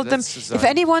soll told der them, Letzte if sein.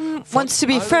 anyone wants to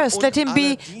be allen first, und let him be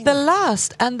aller the Diener.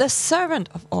 last and the servant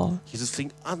of all. Jesus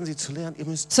fing an, sie zu lernen. Ihr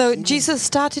müsst So dienen. Jesus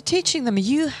started teaching them,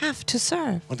 you have to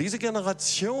serve. Und diese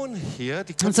Generation hier,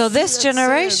 die And so this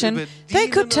generation, they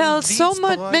could tell so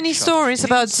many stories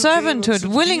about servanthood,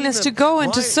 willingness to go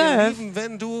and to serve.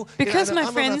 Because, my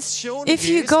friends, if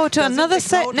you go to another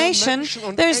nation,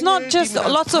 there's not just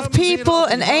lots of people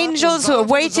and angels who are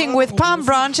waiting with palm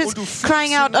branches,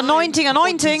 crying out, anointing,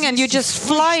 anointing, and you just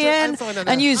fly in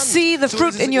and you see the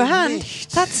fruit in your hand.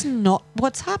 That's not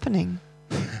what's happening.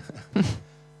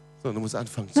 So, du musst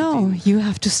anfangen zu No, dienen. you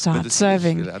have to Wenn start du es nicht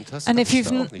serving. gelernt hast, And dann if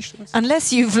bist you've, du auch nicht, stimmt's?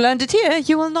 unless you've learned it here,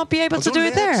 you will not be able Und to so do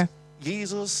it there. lehrt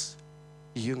Jesus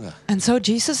die Jünger. And so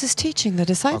Jesus is teaching the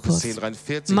Markus disciples.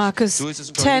 10:43. Marcus So ist es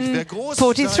unter euch. Wer groß sein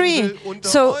 10:43. will unter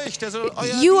So euch, der soll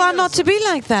euer you are Diener not to be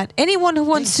like that. Anyone who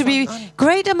wants to be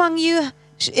great among you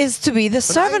is to be the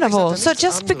servant of all. So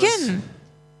just begin.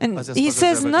 And he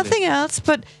says nothing else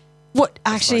but what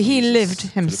actually he lived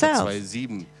himself.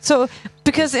 So,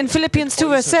 because in Philippians 2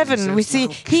 verse 7 we see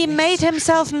he made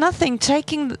himself nothing,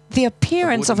 taking the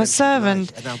appearance of a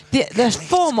servant, the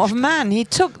form of man. He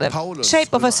took the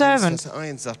shape of a servant.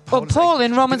 Or Paul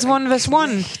in Romans 1 verse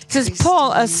 1 says,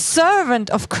 Paul, a servant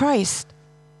of Christ,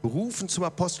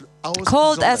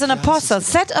 called as an apostle,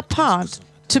 set apart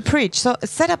to preach. So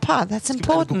set apart, that's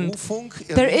important.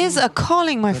 There is a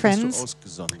calling, my friends,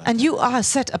 and you are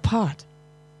set apart.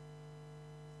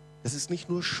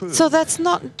 So that's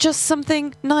not just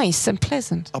something nice and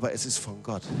pleasant,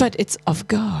 but it's of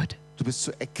God.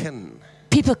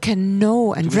 People can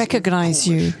know and recognize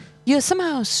you. You're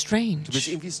somehow strange.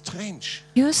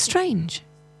 You're strange.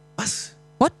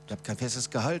 What?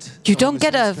 You don't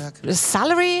get a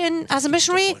salary as a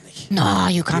missionary? No,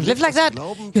 you can't live like that.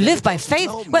 You live by faith?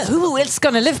 Well, who is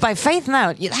going to live by faith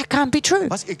now? That can't be true.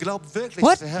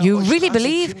 What? You really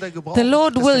believe the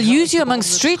Lord will use you among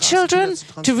street children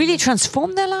to really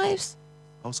transform their lives?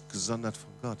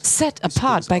 Set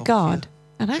apart by God.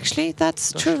 And actually,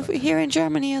 that's true here in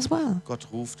Germany as well.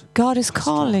 God is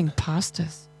calling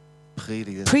pastors,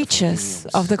 preachers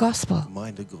of the gospel,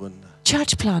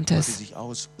 church planters,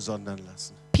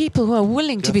 people who are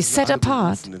willing to be set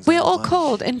apart. We are all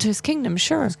called into His kingdom,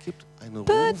 sure.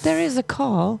 But there is a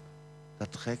call.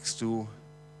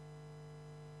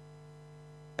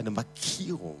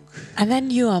 And then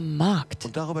you are marked.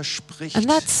 And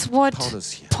that's what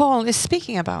Paul is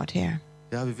speaking about here.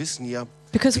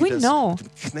 Because we know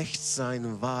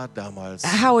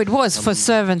how it was for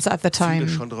servants at the time,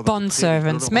 bond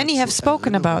servants. Many have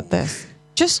spoken about this.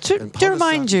 Just to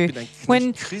remind you,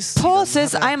 when Paul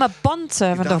says, I am a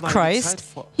bondservant of Christ,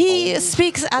 he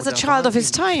speaks as a child of his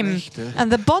time.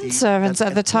 And the bondservants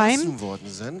at the time,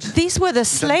 these were the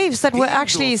slaves that were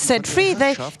actually set free.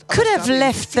 They could have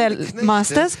left their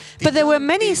masters, but there were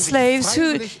many slaves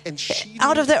who,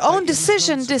 out of their own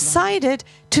decision, decided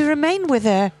to remain with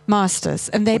their masters.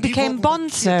 And they became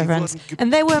bondservants.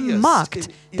 And they were marked.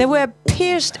 They were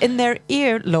pierced in their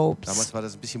earlobes.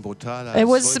 It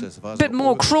was a bit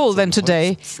more cruel than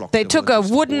today. They took a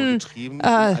wooden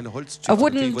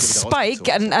spike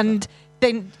and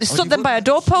they stood them by a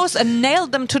doorpost and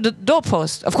nailed them to the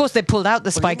doorpost. Of course, they pulled out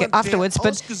the spike afterwards,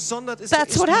 but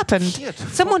that's what happened.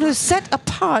 Someone who's set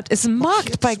apart is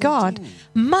marked by God,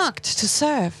 marked to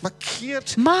serve,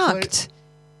 marked.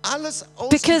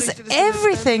 Because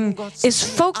everything is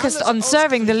focused on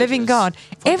serving the living God.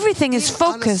 Everything is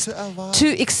focused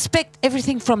to expect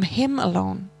everything from Him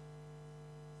alone.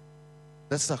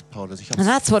 And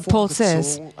that's what Paul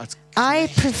says. I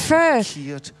prefer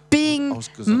being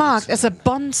marked as a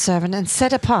bondservant and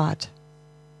set apart.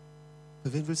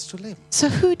 So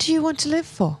who do you want to live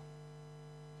for?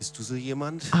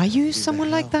 Are you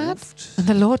someone like that? And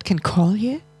the Lord can call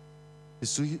you?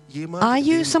 Are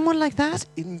you someone like that?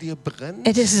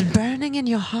 It is burning in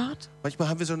your heart?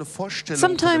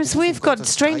 Sometimes we've got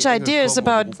strange ideas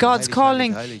about God's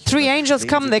calling. 3 angels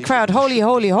come, they cry out, holy,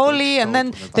 holy, holy, and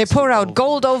then they pour out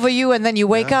gold over you, and then you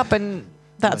wake up and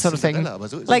that sort of thing.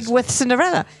 Like with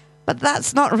Cinderella. But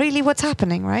that's not really what's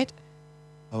happening, right?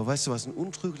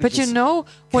 But you know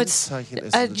what's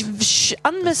an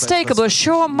unmistakable,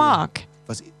 sure mark?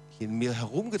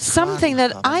 Something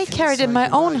that I carried in my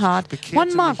own heart.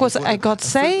 One mark was I got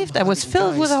saved, I was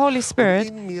filled with the Holy Spirit,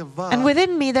 and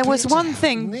within me there was one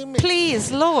thing.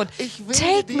 Please, Lord,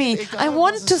 take me. I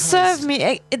want to serve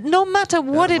me, no matter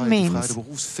what it means.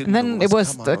 And then it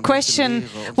was the question,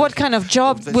 what kind of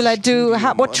job will I do,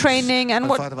 what training, and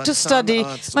what to study.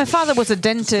 My father was a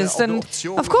dentist, and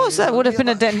of course that would have been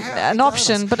an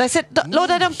option, but I said,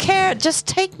 Lord, I don't care, just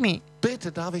take me.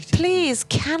 Please,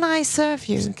 can I serve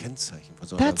you?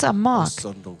 That's a mark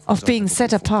of being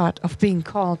set apart, of being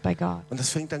called by God. And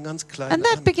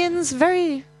that begins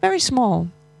very, very small.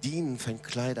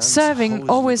 Serving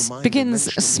always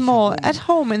begins small, at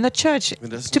home, in the church,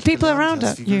 to people around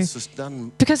you.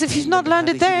 Because if you've not learned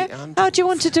it there, how do you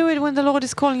want to do it when the Lord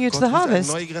is calling you to the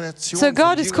harvest? So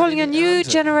God is calling a new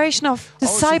generation of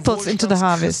disciples into the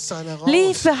harvest.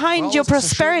 Leave behind your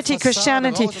prosperity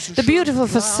Christianity, the beautiful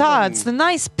facades, the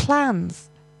nice plans.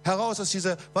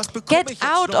 Get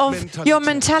out of your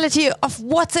mentality of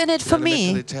what's in it for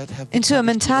me, into a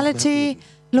mentality,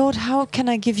 Lord, how can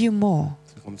I give you more?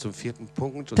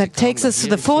 That takes us to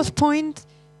the 4th point.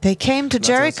 They came to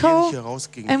Jericho,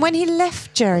 and when he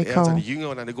left Jericho,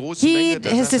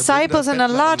 his disciples and a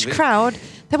large crowd,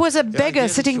 There was a beggar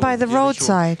sitting by the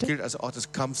roadside.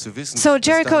 So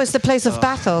Jericho is the place of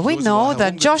battle. We know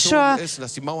that Joshua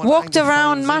walked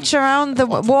around, marched around the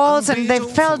walls, and they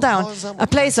fell down. A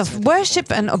place of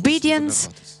worship and obedience,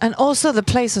 and also the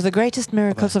place of the greatest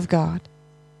miracles of God.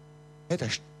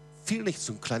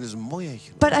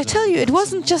 But I tell you, it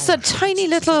wasn't just a tiny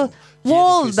little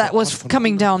wall that was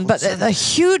coming down, but a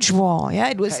huge wall. Yeah,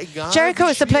 it was. Jericho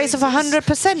is the place of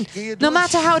 100%. No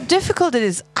matter how difficult it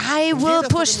is, I will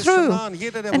push through.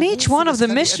 And each one of the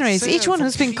missionaries, each one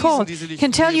who's been called,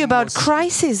 can tell you about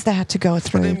crises they had to go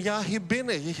through.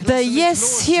 The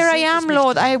yes, here I am,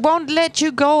 Lord. I won't let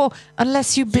you go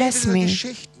unless you bless me.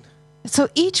 So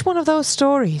each one of those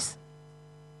stories.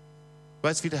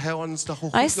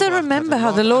 I still remember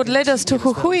how the Lord led us to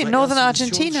Jujuy in northern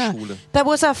Argentina. That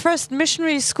was our first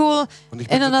missionary school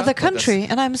in another country,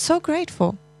 and I'm so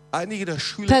grateful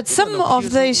that some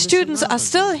of the students are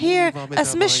still here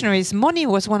as missionaries. Moni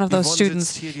was one of those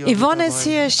students. Yvonne is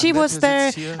here, she was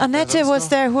there, Annette was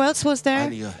there, who else was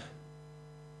there?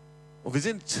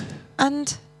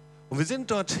 And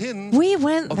we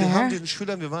went there,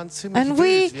 and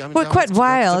we were quite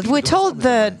wild. We told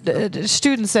the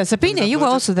students there, Sabine, you were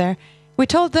also there. We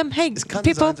told them, hey,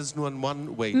 people,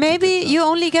 maybe you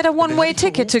only get a one-way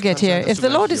ticket to get here. If the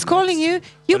Lord is calling you,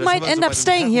 you might end up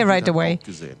staying here right away.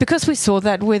 Because we saw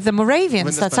that with the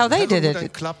Moravians. That's how they did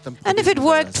it. And if it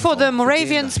worked for the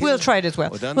Moravians, we'll try it as well.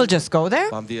 We'll just go there.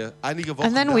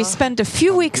 And then we spent a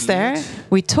few weeks there.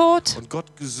 We taught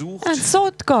and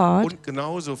sought God.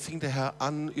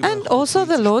 And also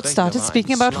the Lord started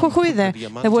speaking about Jujuy there.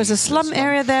 There was a slum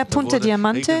area there, Punta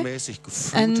Diamante.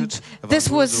 And this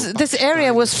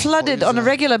area was flooded on a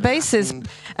regular basis,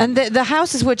 and the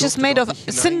houses were just made of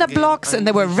cinder blocks, and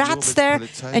there were rats there,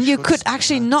 and you could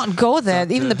actually not go there.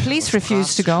 Even the police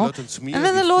refused to go. And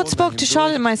then the Lord spoke to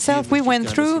Charlotte and myself. We went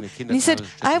through, and He said,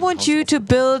 I want you to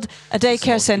build a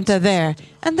daycare center there.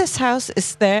 And this house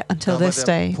is there until this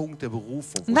day.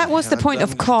 And that was the point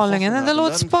of calling. And then the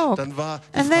Lord spoke.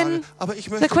 And then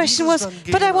the question was,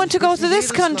 but I want to go to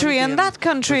this country and that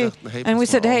country. And we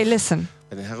said, hey, listen.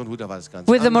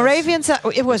 With the Moravians,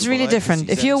 it was really different.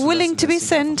 If you're willing to be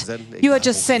sent, you are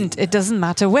just sent. It doesn't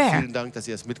matter where.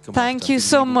 Thank you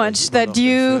so much that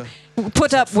you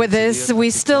put up with this.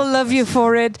 We still love you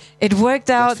for it. It worked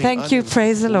out. Thank you.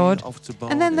 Praise the Lord.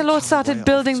 And then the Lord started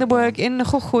building the work in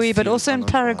Jujuy, but also in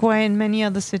Paraguay and many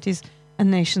other cities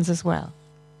and nations as well.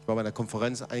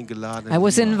 I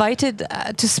was invited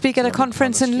to speak at a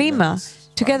conference in Lima,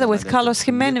 together with Carlos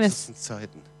Jimenez.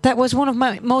 That was one of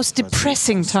my most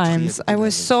depressing times. I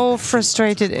was so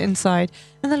frustrated inside.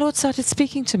 And the Lord started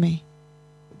speaking to me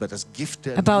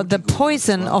about the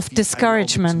poison of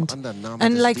discouragement.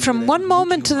 And like from one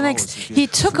moment to the next, He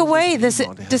took away this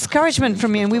discouragement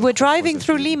from me. And we were driving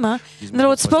through Lima, and the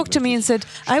Lord spoke to me and said,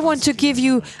 I want to give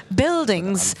you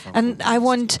buildings, and I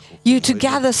want you to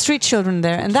gather street children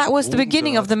there. And that was the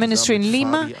beginning of the ministry in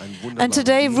Lima. And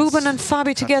today, Ruben and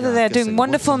Fabi together, they're doing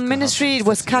wonderful ministry. It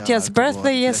was Katja's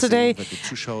birthday yesterday.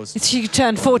 She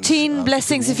turned 14.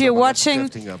 Blessings if you're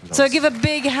watching. So give a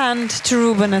big hand to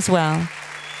Ruben as well.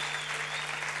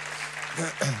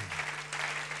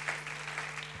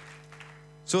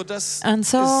 And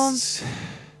so,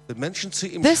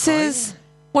 this is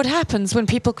what happens when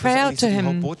people cry out to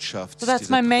Him. So that's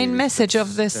my main message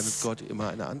of this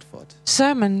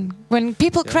sermon. When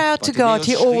people cry out to God,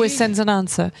 He always sends an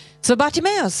answer. So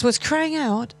Bartimaeus was crying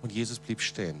out,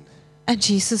 and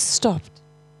Jesus stopped.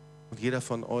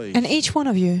 And each one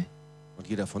of you,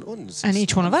 and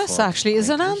each one of us actually, is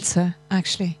an answer,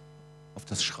 actually,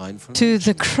 to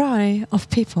the cry of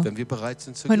people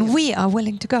when we are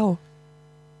willing to go.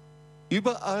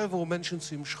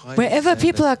 Wherever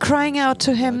people are crying out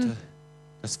to Him,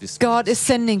 God is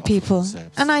sending people.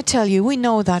 And I tell you, we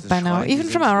know that by now, even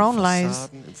from our own lives.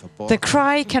 The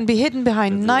cry can be hidden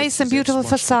behind nice and beautiful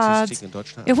facades.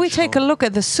 If we take a look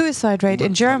at the suicide rate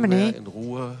in Germany,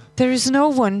 there is no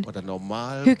one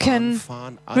who can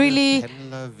really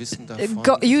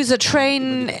use a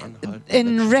train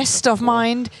in rest of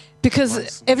mind,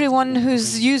 because everyone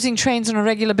who's using trains on a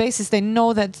regular basis, they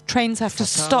know that trains have to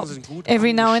stop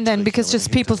every now and then because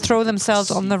just people throw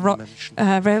themselves on the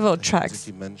railroad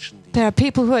tracks. There are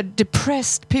people who are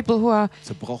depressed, people who are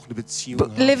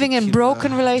living in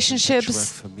broken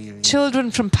relationships, children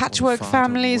from patchwork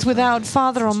families without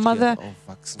father or mother.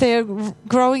 They're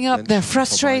growing up, they're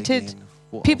frustrated.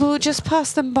 People who just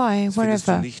pass them by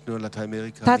wherever.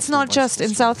 That's not just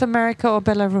in South America or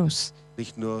Belarus.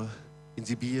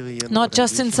 Not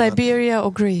just in Siberia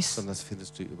or Greece,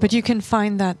 but you can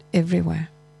find that everywhere.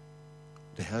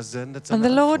 And the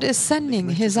Lord is sending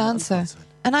His answer.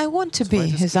 And I want to be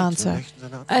His answer.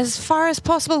 As far as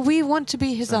possible, we want to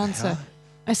be His answer.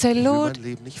 I say, Lord,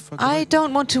 I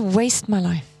don't want to waste my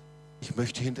life.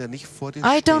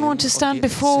 I don't want to stand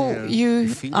before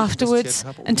you afterwards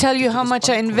and tell you how much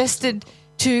I invested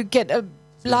to get a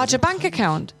larger bank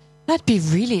account. That'd be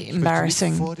really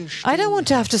embarrassing. I don't want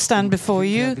to have to stand before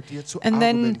you and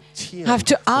then have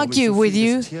to argue with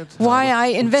you why I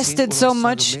invested so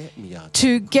much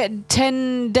to get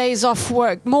 10 days off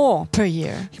work more per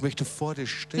year.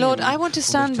 Lord, I want to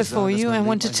stand before you. I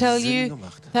want to tell you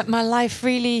that my life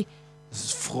really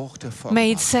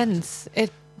made sense.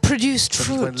 It produced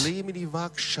fruit,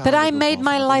 that I made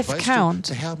my life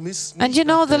count. And you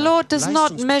know, the Lord does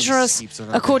not measure us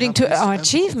according to our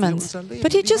achievements,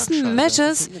 but He just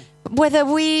measures whether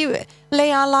we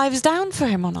lay our lives down for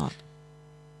Him or not.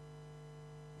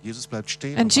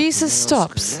 And Jesus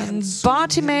stops, and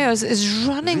Bartimaeus is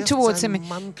running towards Him,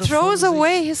 throws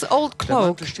away his old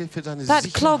cloak.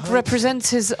 That cloak represents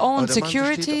his own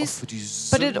securities,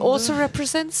 but it also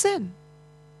represents sin.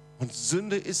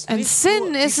 And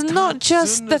sin is not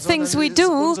just the things we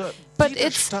do, but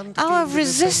it's our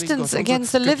resistance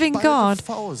against the living God,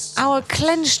 our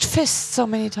clenched fists so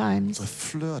many times.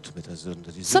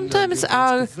 Sometimes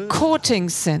our courting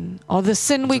sin, or the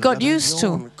sin we got used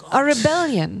to, our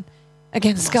rebellion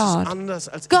against God.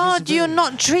 God, you're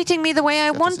not treating me the way I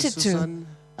wanted to.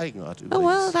 Oh,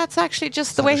 well, that's actually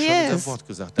just the way He is.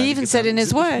 He even said in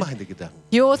His word,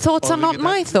 your thoughts are not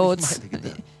my thoughts.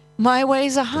 My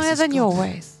ways are higher than your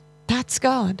ways. That's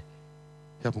God.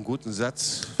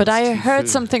 But I heard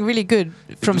something really good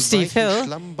from Steve Hill.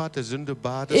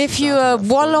 If you are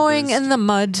wallowing in the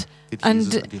mud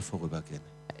and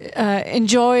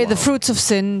enjoy the fruits of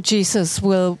sin, Jesus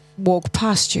will walk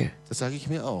past you.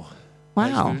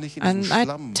 Wow. And I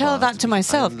tell that to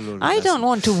myself. I don't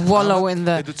want to wallow in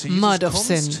the mud of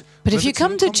sin. But if you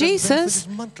come to Jesus,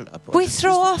 we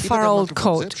throw off our old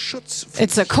coat.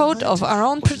 It's a coat of our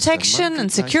own protection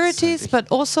and securities, but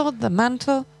also the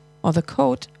mantle or the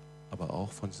coat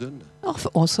of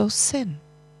also sin.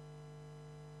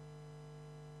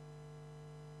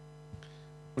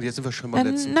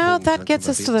 And now that gets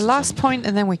us to the last point,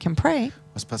 and then we can pray.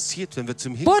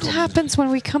 What happens when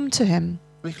we come to Him?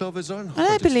 And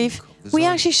I believe we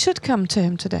actually should come to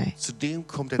Him today.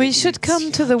 We should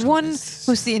come to the one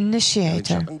who's the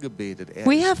initiator.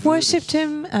 We have worshipped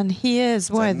Him, and He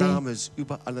is worthy.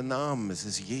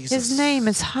 His name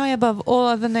is high above all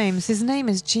other names. His name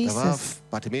is Jesus.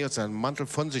 Bartimaeus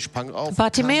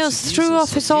threw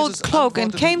off his old cloak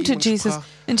and came to Jesus.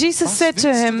 And Jesus said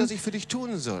to him,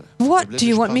 "What do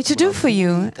you want me to do for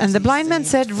you?" And the blind man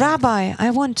said, "Rabbi, I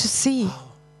want to see."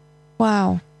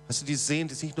 Wow. You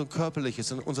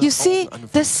see,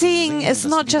 the seeing is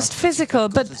not just physical,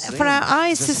 but for our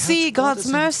eyes to see God's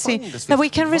mercy, that we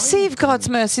can receive God's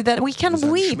mercy, that we can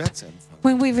weep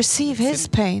when we receive His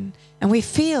pain and we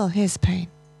feel His pain.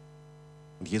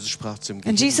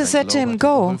 And Jesus said to him,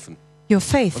 "Go, your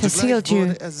faith has healed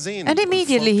you." And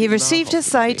immediately he received his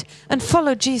sight and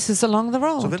followed Jesus along the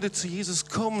road.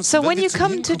 So when you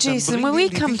come to Jesus, and when we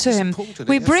come to Him,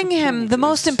 we bring Him the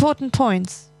most important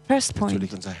points. First point,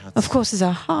 of course, is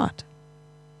our heart.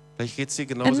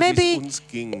 And maybe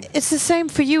it's the same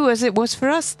for you as it was for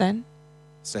us then.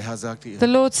 The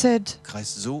Lord said,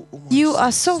 "You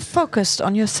are so focused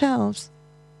on yourselves."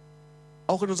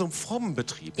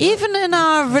 Even in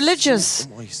our religious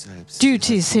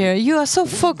duties here, you are so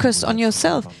focused on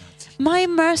yourself. My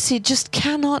mercy just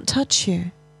cannot touch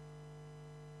you.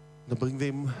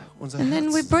 And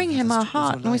then we bring Him our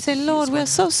heart and we say, "Lord, we are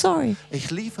so sorry.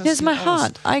 Here's my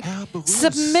heart. I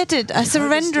submit it. I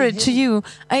surrender it to you.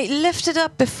 I lift it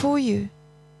up before you."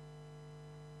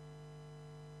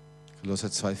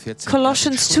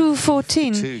 Colossians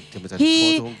 2:14.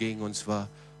 He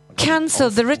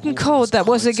cancelled the written code that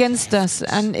was against us,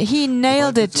 and He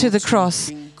nailed it to the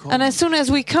cross. And as soon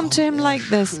as we come to Him like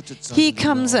this, He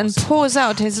comes and pours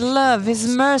out His love, His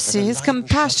mercy, His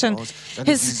compassion,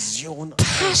 His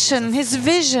passion, His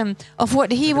vision of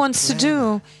what He wants to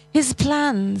do, His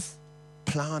plans.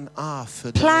 Plan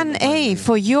A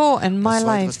for your and my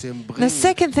life. The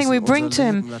second thing we bring to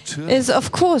Him is,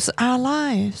 of course, our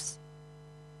lives.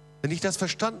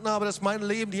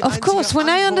 Of course, when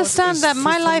I understand that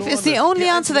my life is the only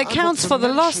answer that counts for the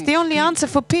lost, the only answer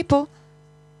for people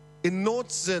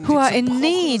who are in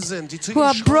need, who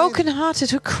are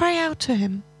broken-hearted, who cry out to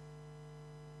Him.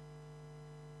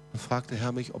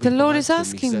 The Lord is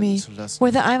asking me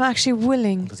whether I'm actually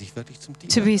willing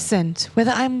to be sent, whether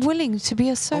I'm willing to be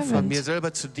a servant,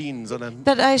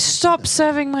 that I stop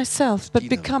serving myself but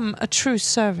become a true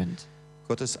servant.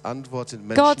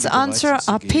 God's answer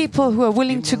are people who are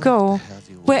willing to go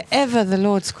wherever the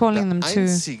Lord's calling them to.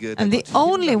 And the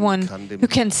only one who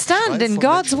can stand in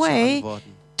God's way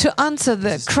to answer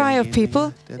the cry of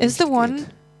people is the one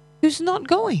who's not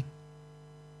going.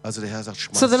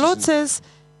 So the Lord says,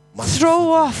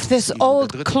 throw off this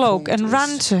old cloak and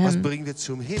run to Him.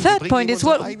 Third point is,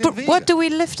 what do we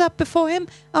lift up before Him?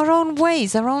 Our own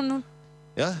ways, our own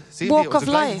walk of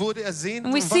life.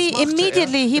 And we see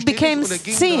immediately He became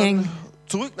seeing.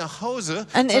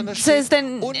 And it says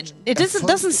then, it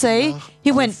doesn't say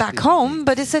He went back home,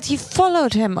 but it said He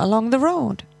followed Him along the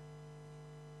road.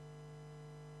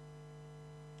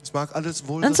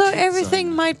 And so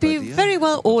everything might be very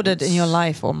well ordered in your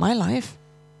life or my life.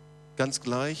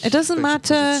 It doesn't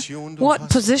matter what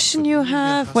position you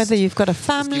have, whether you've got a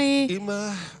family.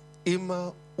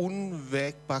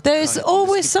 There is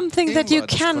always something that you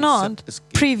cannot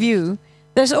preview.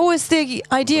 There's always the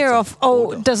idea of,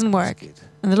 oh, it doesn't work.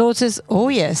 And the Lord says, oh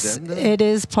yes, it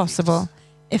is possible.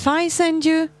 If I send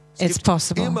you, it's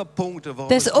possible.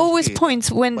 There's always points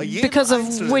because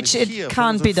of which it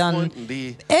can't be done.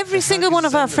 Every single one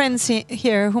of our friends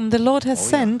here whom the Lord has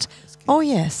sent, oh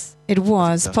yes, it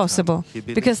was possible.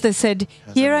 Because they said,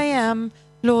 here I am,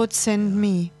 Lord, send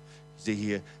me.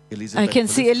 I can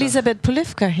see Elisabeth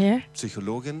Polivka here.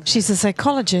 She's a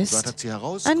psychologist.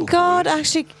 And God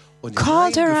actually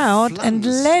called her out and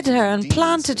led her and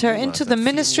planted her into the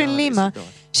ministry in Lima.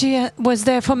 She was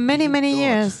there for many, many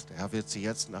years.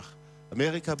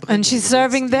 And she's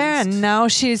serving there, and now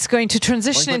she's going to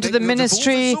transition into the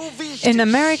ministry in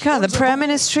America, the prayer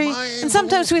ministry. And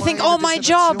sometimes we think, oh, my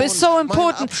job is so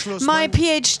important, my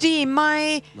PhD,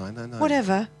 my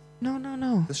whatever. No, no,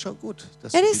 no.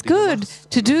 It is good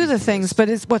to do the things, but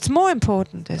what's more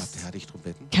important is,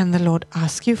 can the Lord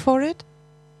ask you for it?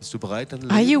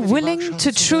 Are you willing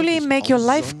to truly make your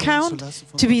life count,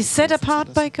 to be set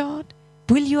apart by God?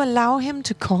 Will you allow Him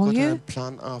to call you?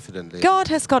 God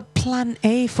has got plan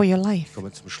A for your life.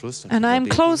 And I'm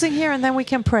closing here and then we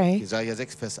can pray.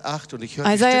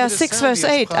 Isaiah 6 verse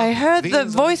 8, I heard the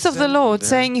voice of the Lord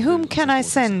saying, whom can I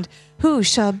send? Who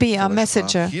shall be our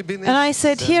messenger? And I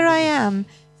said, here I am,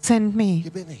 send me.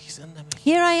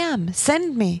 Here I am,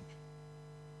 send me.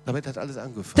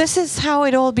 This is how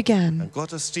it all began.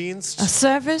 A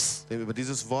service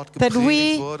that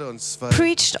we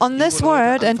preached on this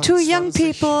word, and two young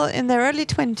people in their early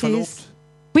 20s,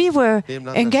 we were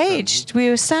engaged.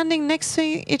 We were standing next to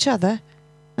each other,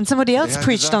 and somebody else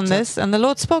preached on this, and the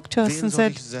Lord spoke to us and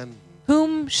said,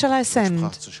 whom shall I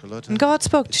send? And God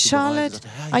spoke to Charlotte,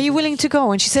 are you willing to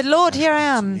go? And she said, Lord, here I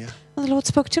am. And the Lord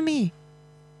spoke to me.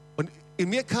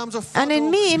 And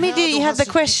in me, immediately had the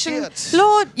question,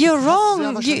 Lord, you're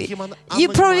wrong. You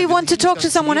probably want to talk to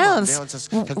someone else.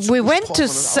 We went to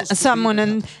someone,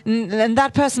 and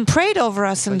that person prayed over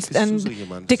us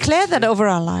and declared that over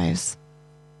our lives.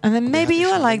 And then maybe you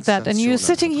are like that, and you're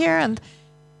sitting here, and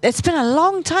it's been a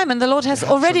long time, and the Lord has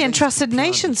already entrusted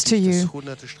nations to you.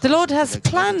 The Lord has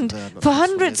planned for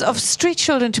hundreds of street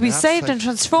children to be saved and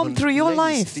transformed through your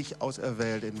life.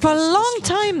 For a long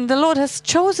time, the Lord has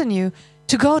chosen you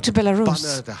to go to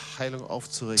Belarus,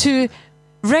 to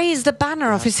raise the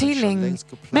banner of His healing.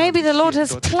 Maybe the Lord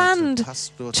has planned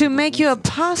to make you a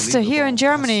pastor here in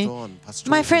Germany.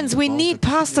 My friends, we need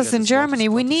pastors in Germany.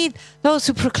 We need those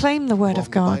who proclaim the Word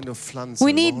of God.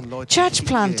 We need church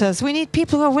planters. We need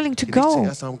people who are willing to go,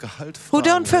 who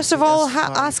don't first of all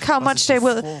ask how much they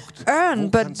will earn,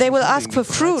 but they will ask for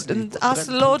fruit and ask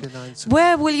the Lord,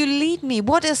 where will you lead me?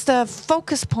 What is the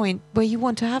focus point where you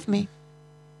want to have me?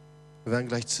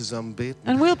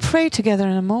 And we'll pray together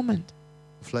in a moment.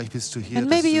 And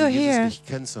maybe you're here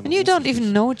and you don't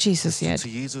even know Jesus yet.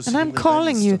 And I'm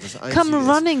calling you, come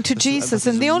running to Jesus.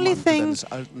 And the only thing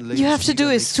you have to do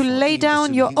is to lay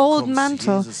down your old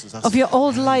mantle of your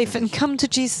old life and come to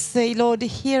Jesus and say, Lord,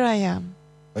 here I am.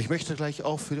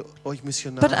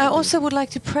 But I also would like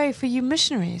to pray for you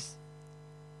missionaries.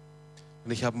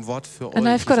 And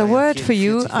I've got a word for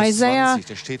you, Isaiah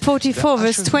 44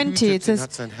 verse 20. It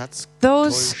says,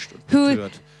 those who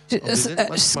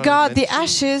guard the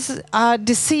ashes are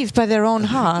deceived by their own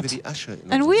heart.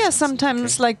 And we are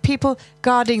sometimes like people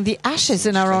guarding the ashes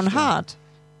in our own heart.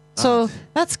 So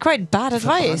that's quite bad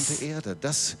advice.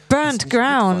 Burnt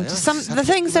ground, the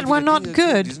things that were not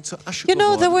good. You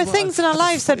know, there were things in our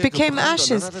lives that became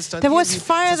ashes. There was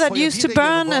fire that used to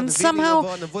burn, and somehow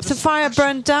the fire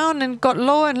burned down and got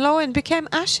lower and lower and became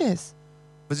ashes.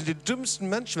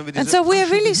 And so we are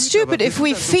really stupid if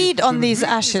we feed on these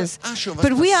ashes.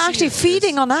 But we are actually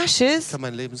feeding on ashes.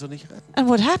 And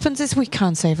what happens is we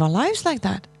can't save our lives like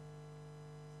that.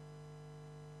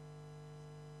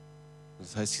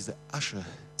 Das heißt, diese Asche,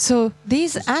 So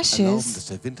these erlauben, ashes, dass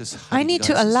der Wind des I need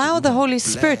to Heiligen Geistes allow the darüber Holy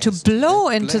Spirit to bläst, blow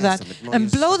into bläst, that damit and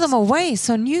Neues blow them wachsen away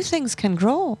so new things can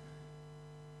grow. kann.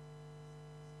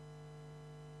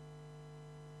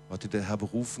 Leute, die der Herr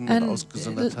berufen und And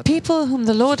ausgesondert hat, people whom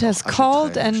the Lord sind has auch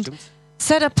called Ascheträger, and stimmt's?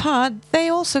 set apart, they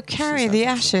also carry the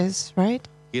einfach so. ashes, right?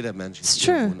 Jeder Mensch It's ist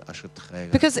true. irgendwo ein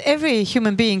Ascheträger. Because every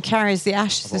human being carries the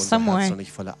ashes Aber in unser some Herz way. soll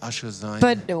nicht voller Asche sein,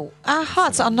 But our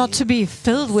hearts are not to be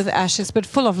filled with ashes, but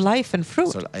full of life and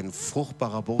fruit. soll ein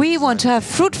fruchtbarer Boden We want to sein, have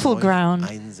der fruitful neu ground.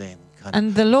 einsäen kann.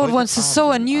 And the Lord Heute wants to Abend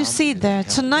sow a am new Abend seed will der there.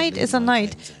 Herr Tonight unser is a Leben neu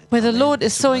night einsehen. where the Amen. Lord is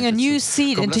Bist du sowing a bereit new dazu?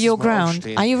 seed Komm, into lass your uns mal ground.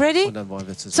 aufstehen Are you ready? und dann wollen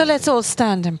wir So zusammen let's beten. all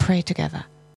stand and pray together.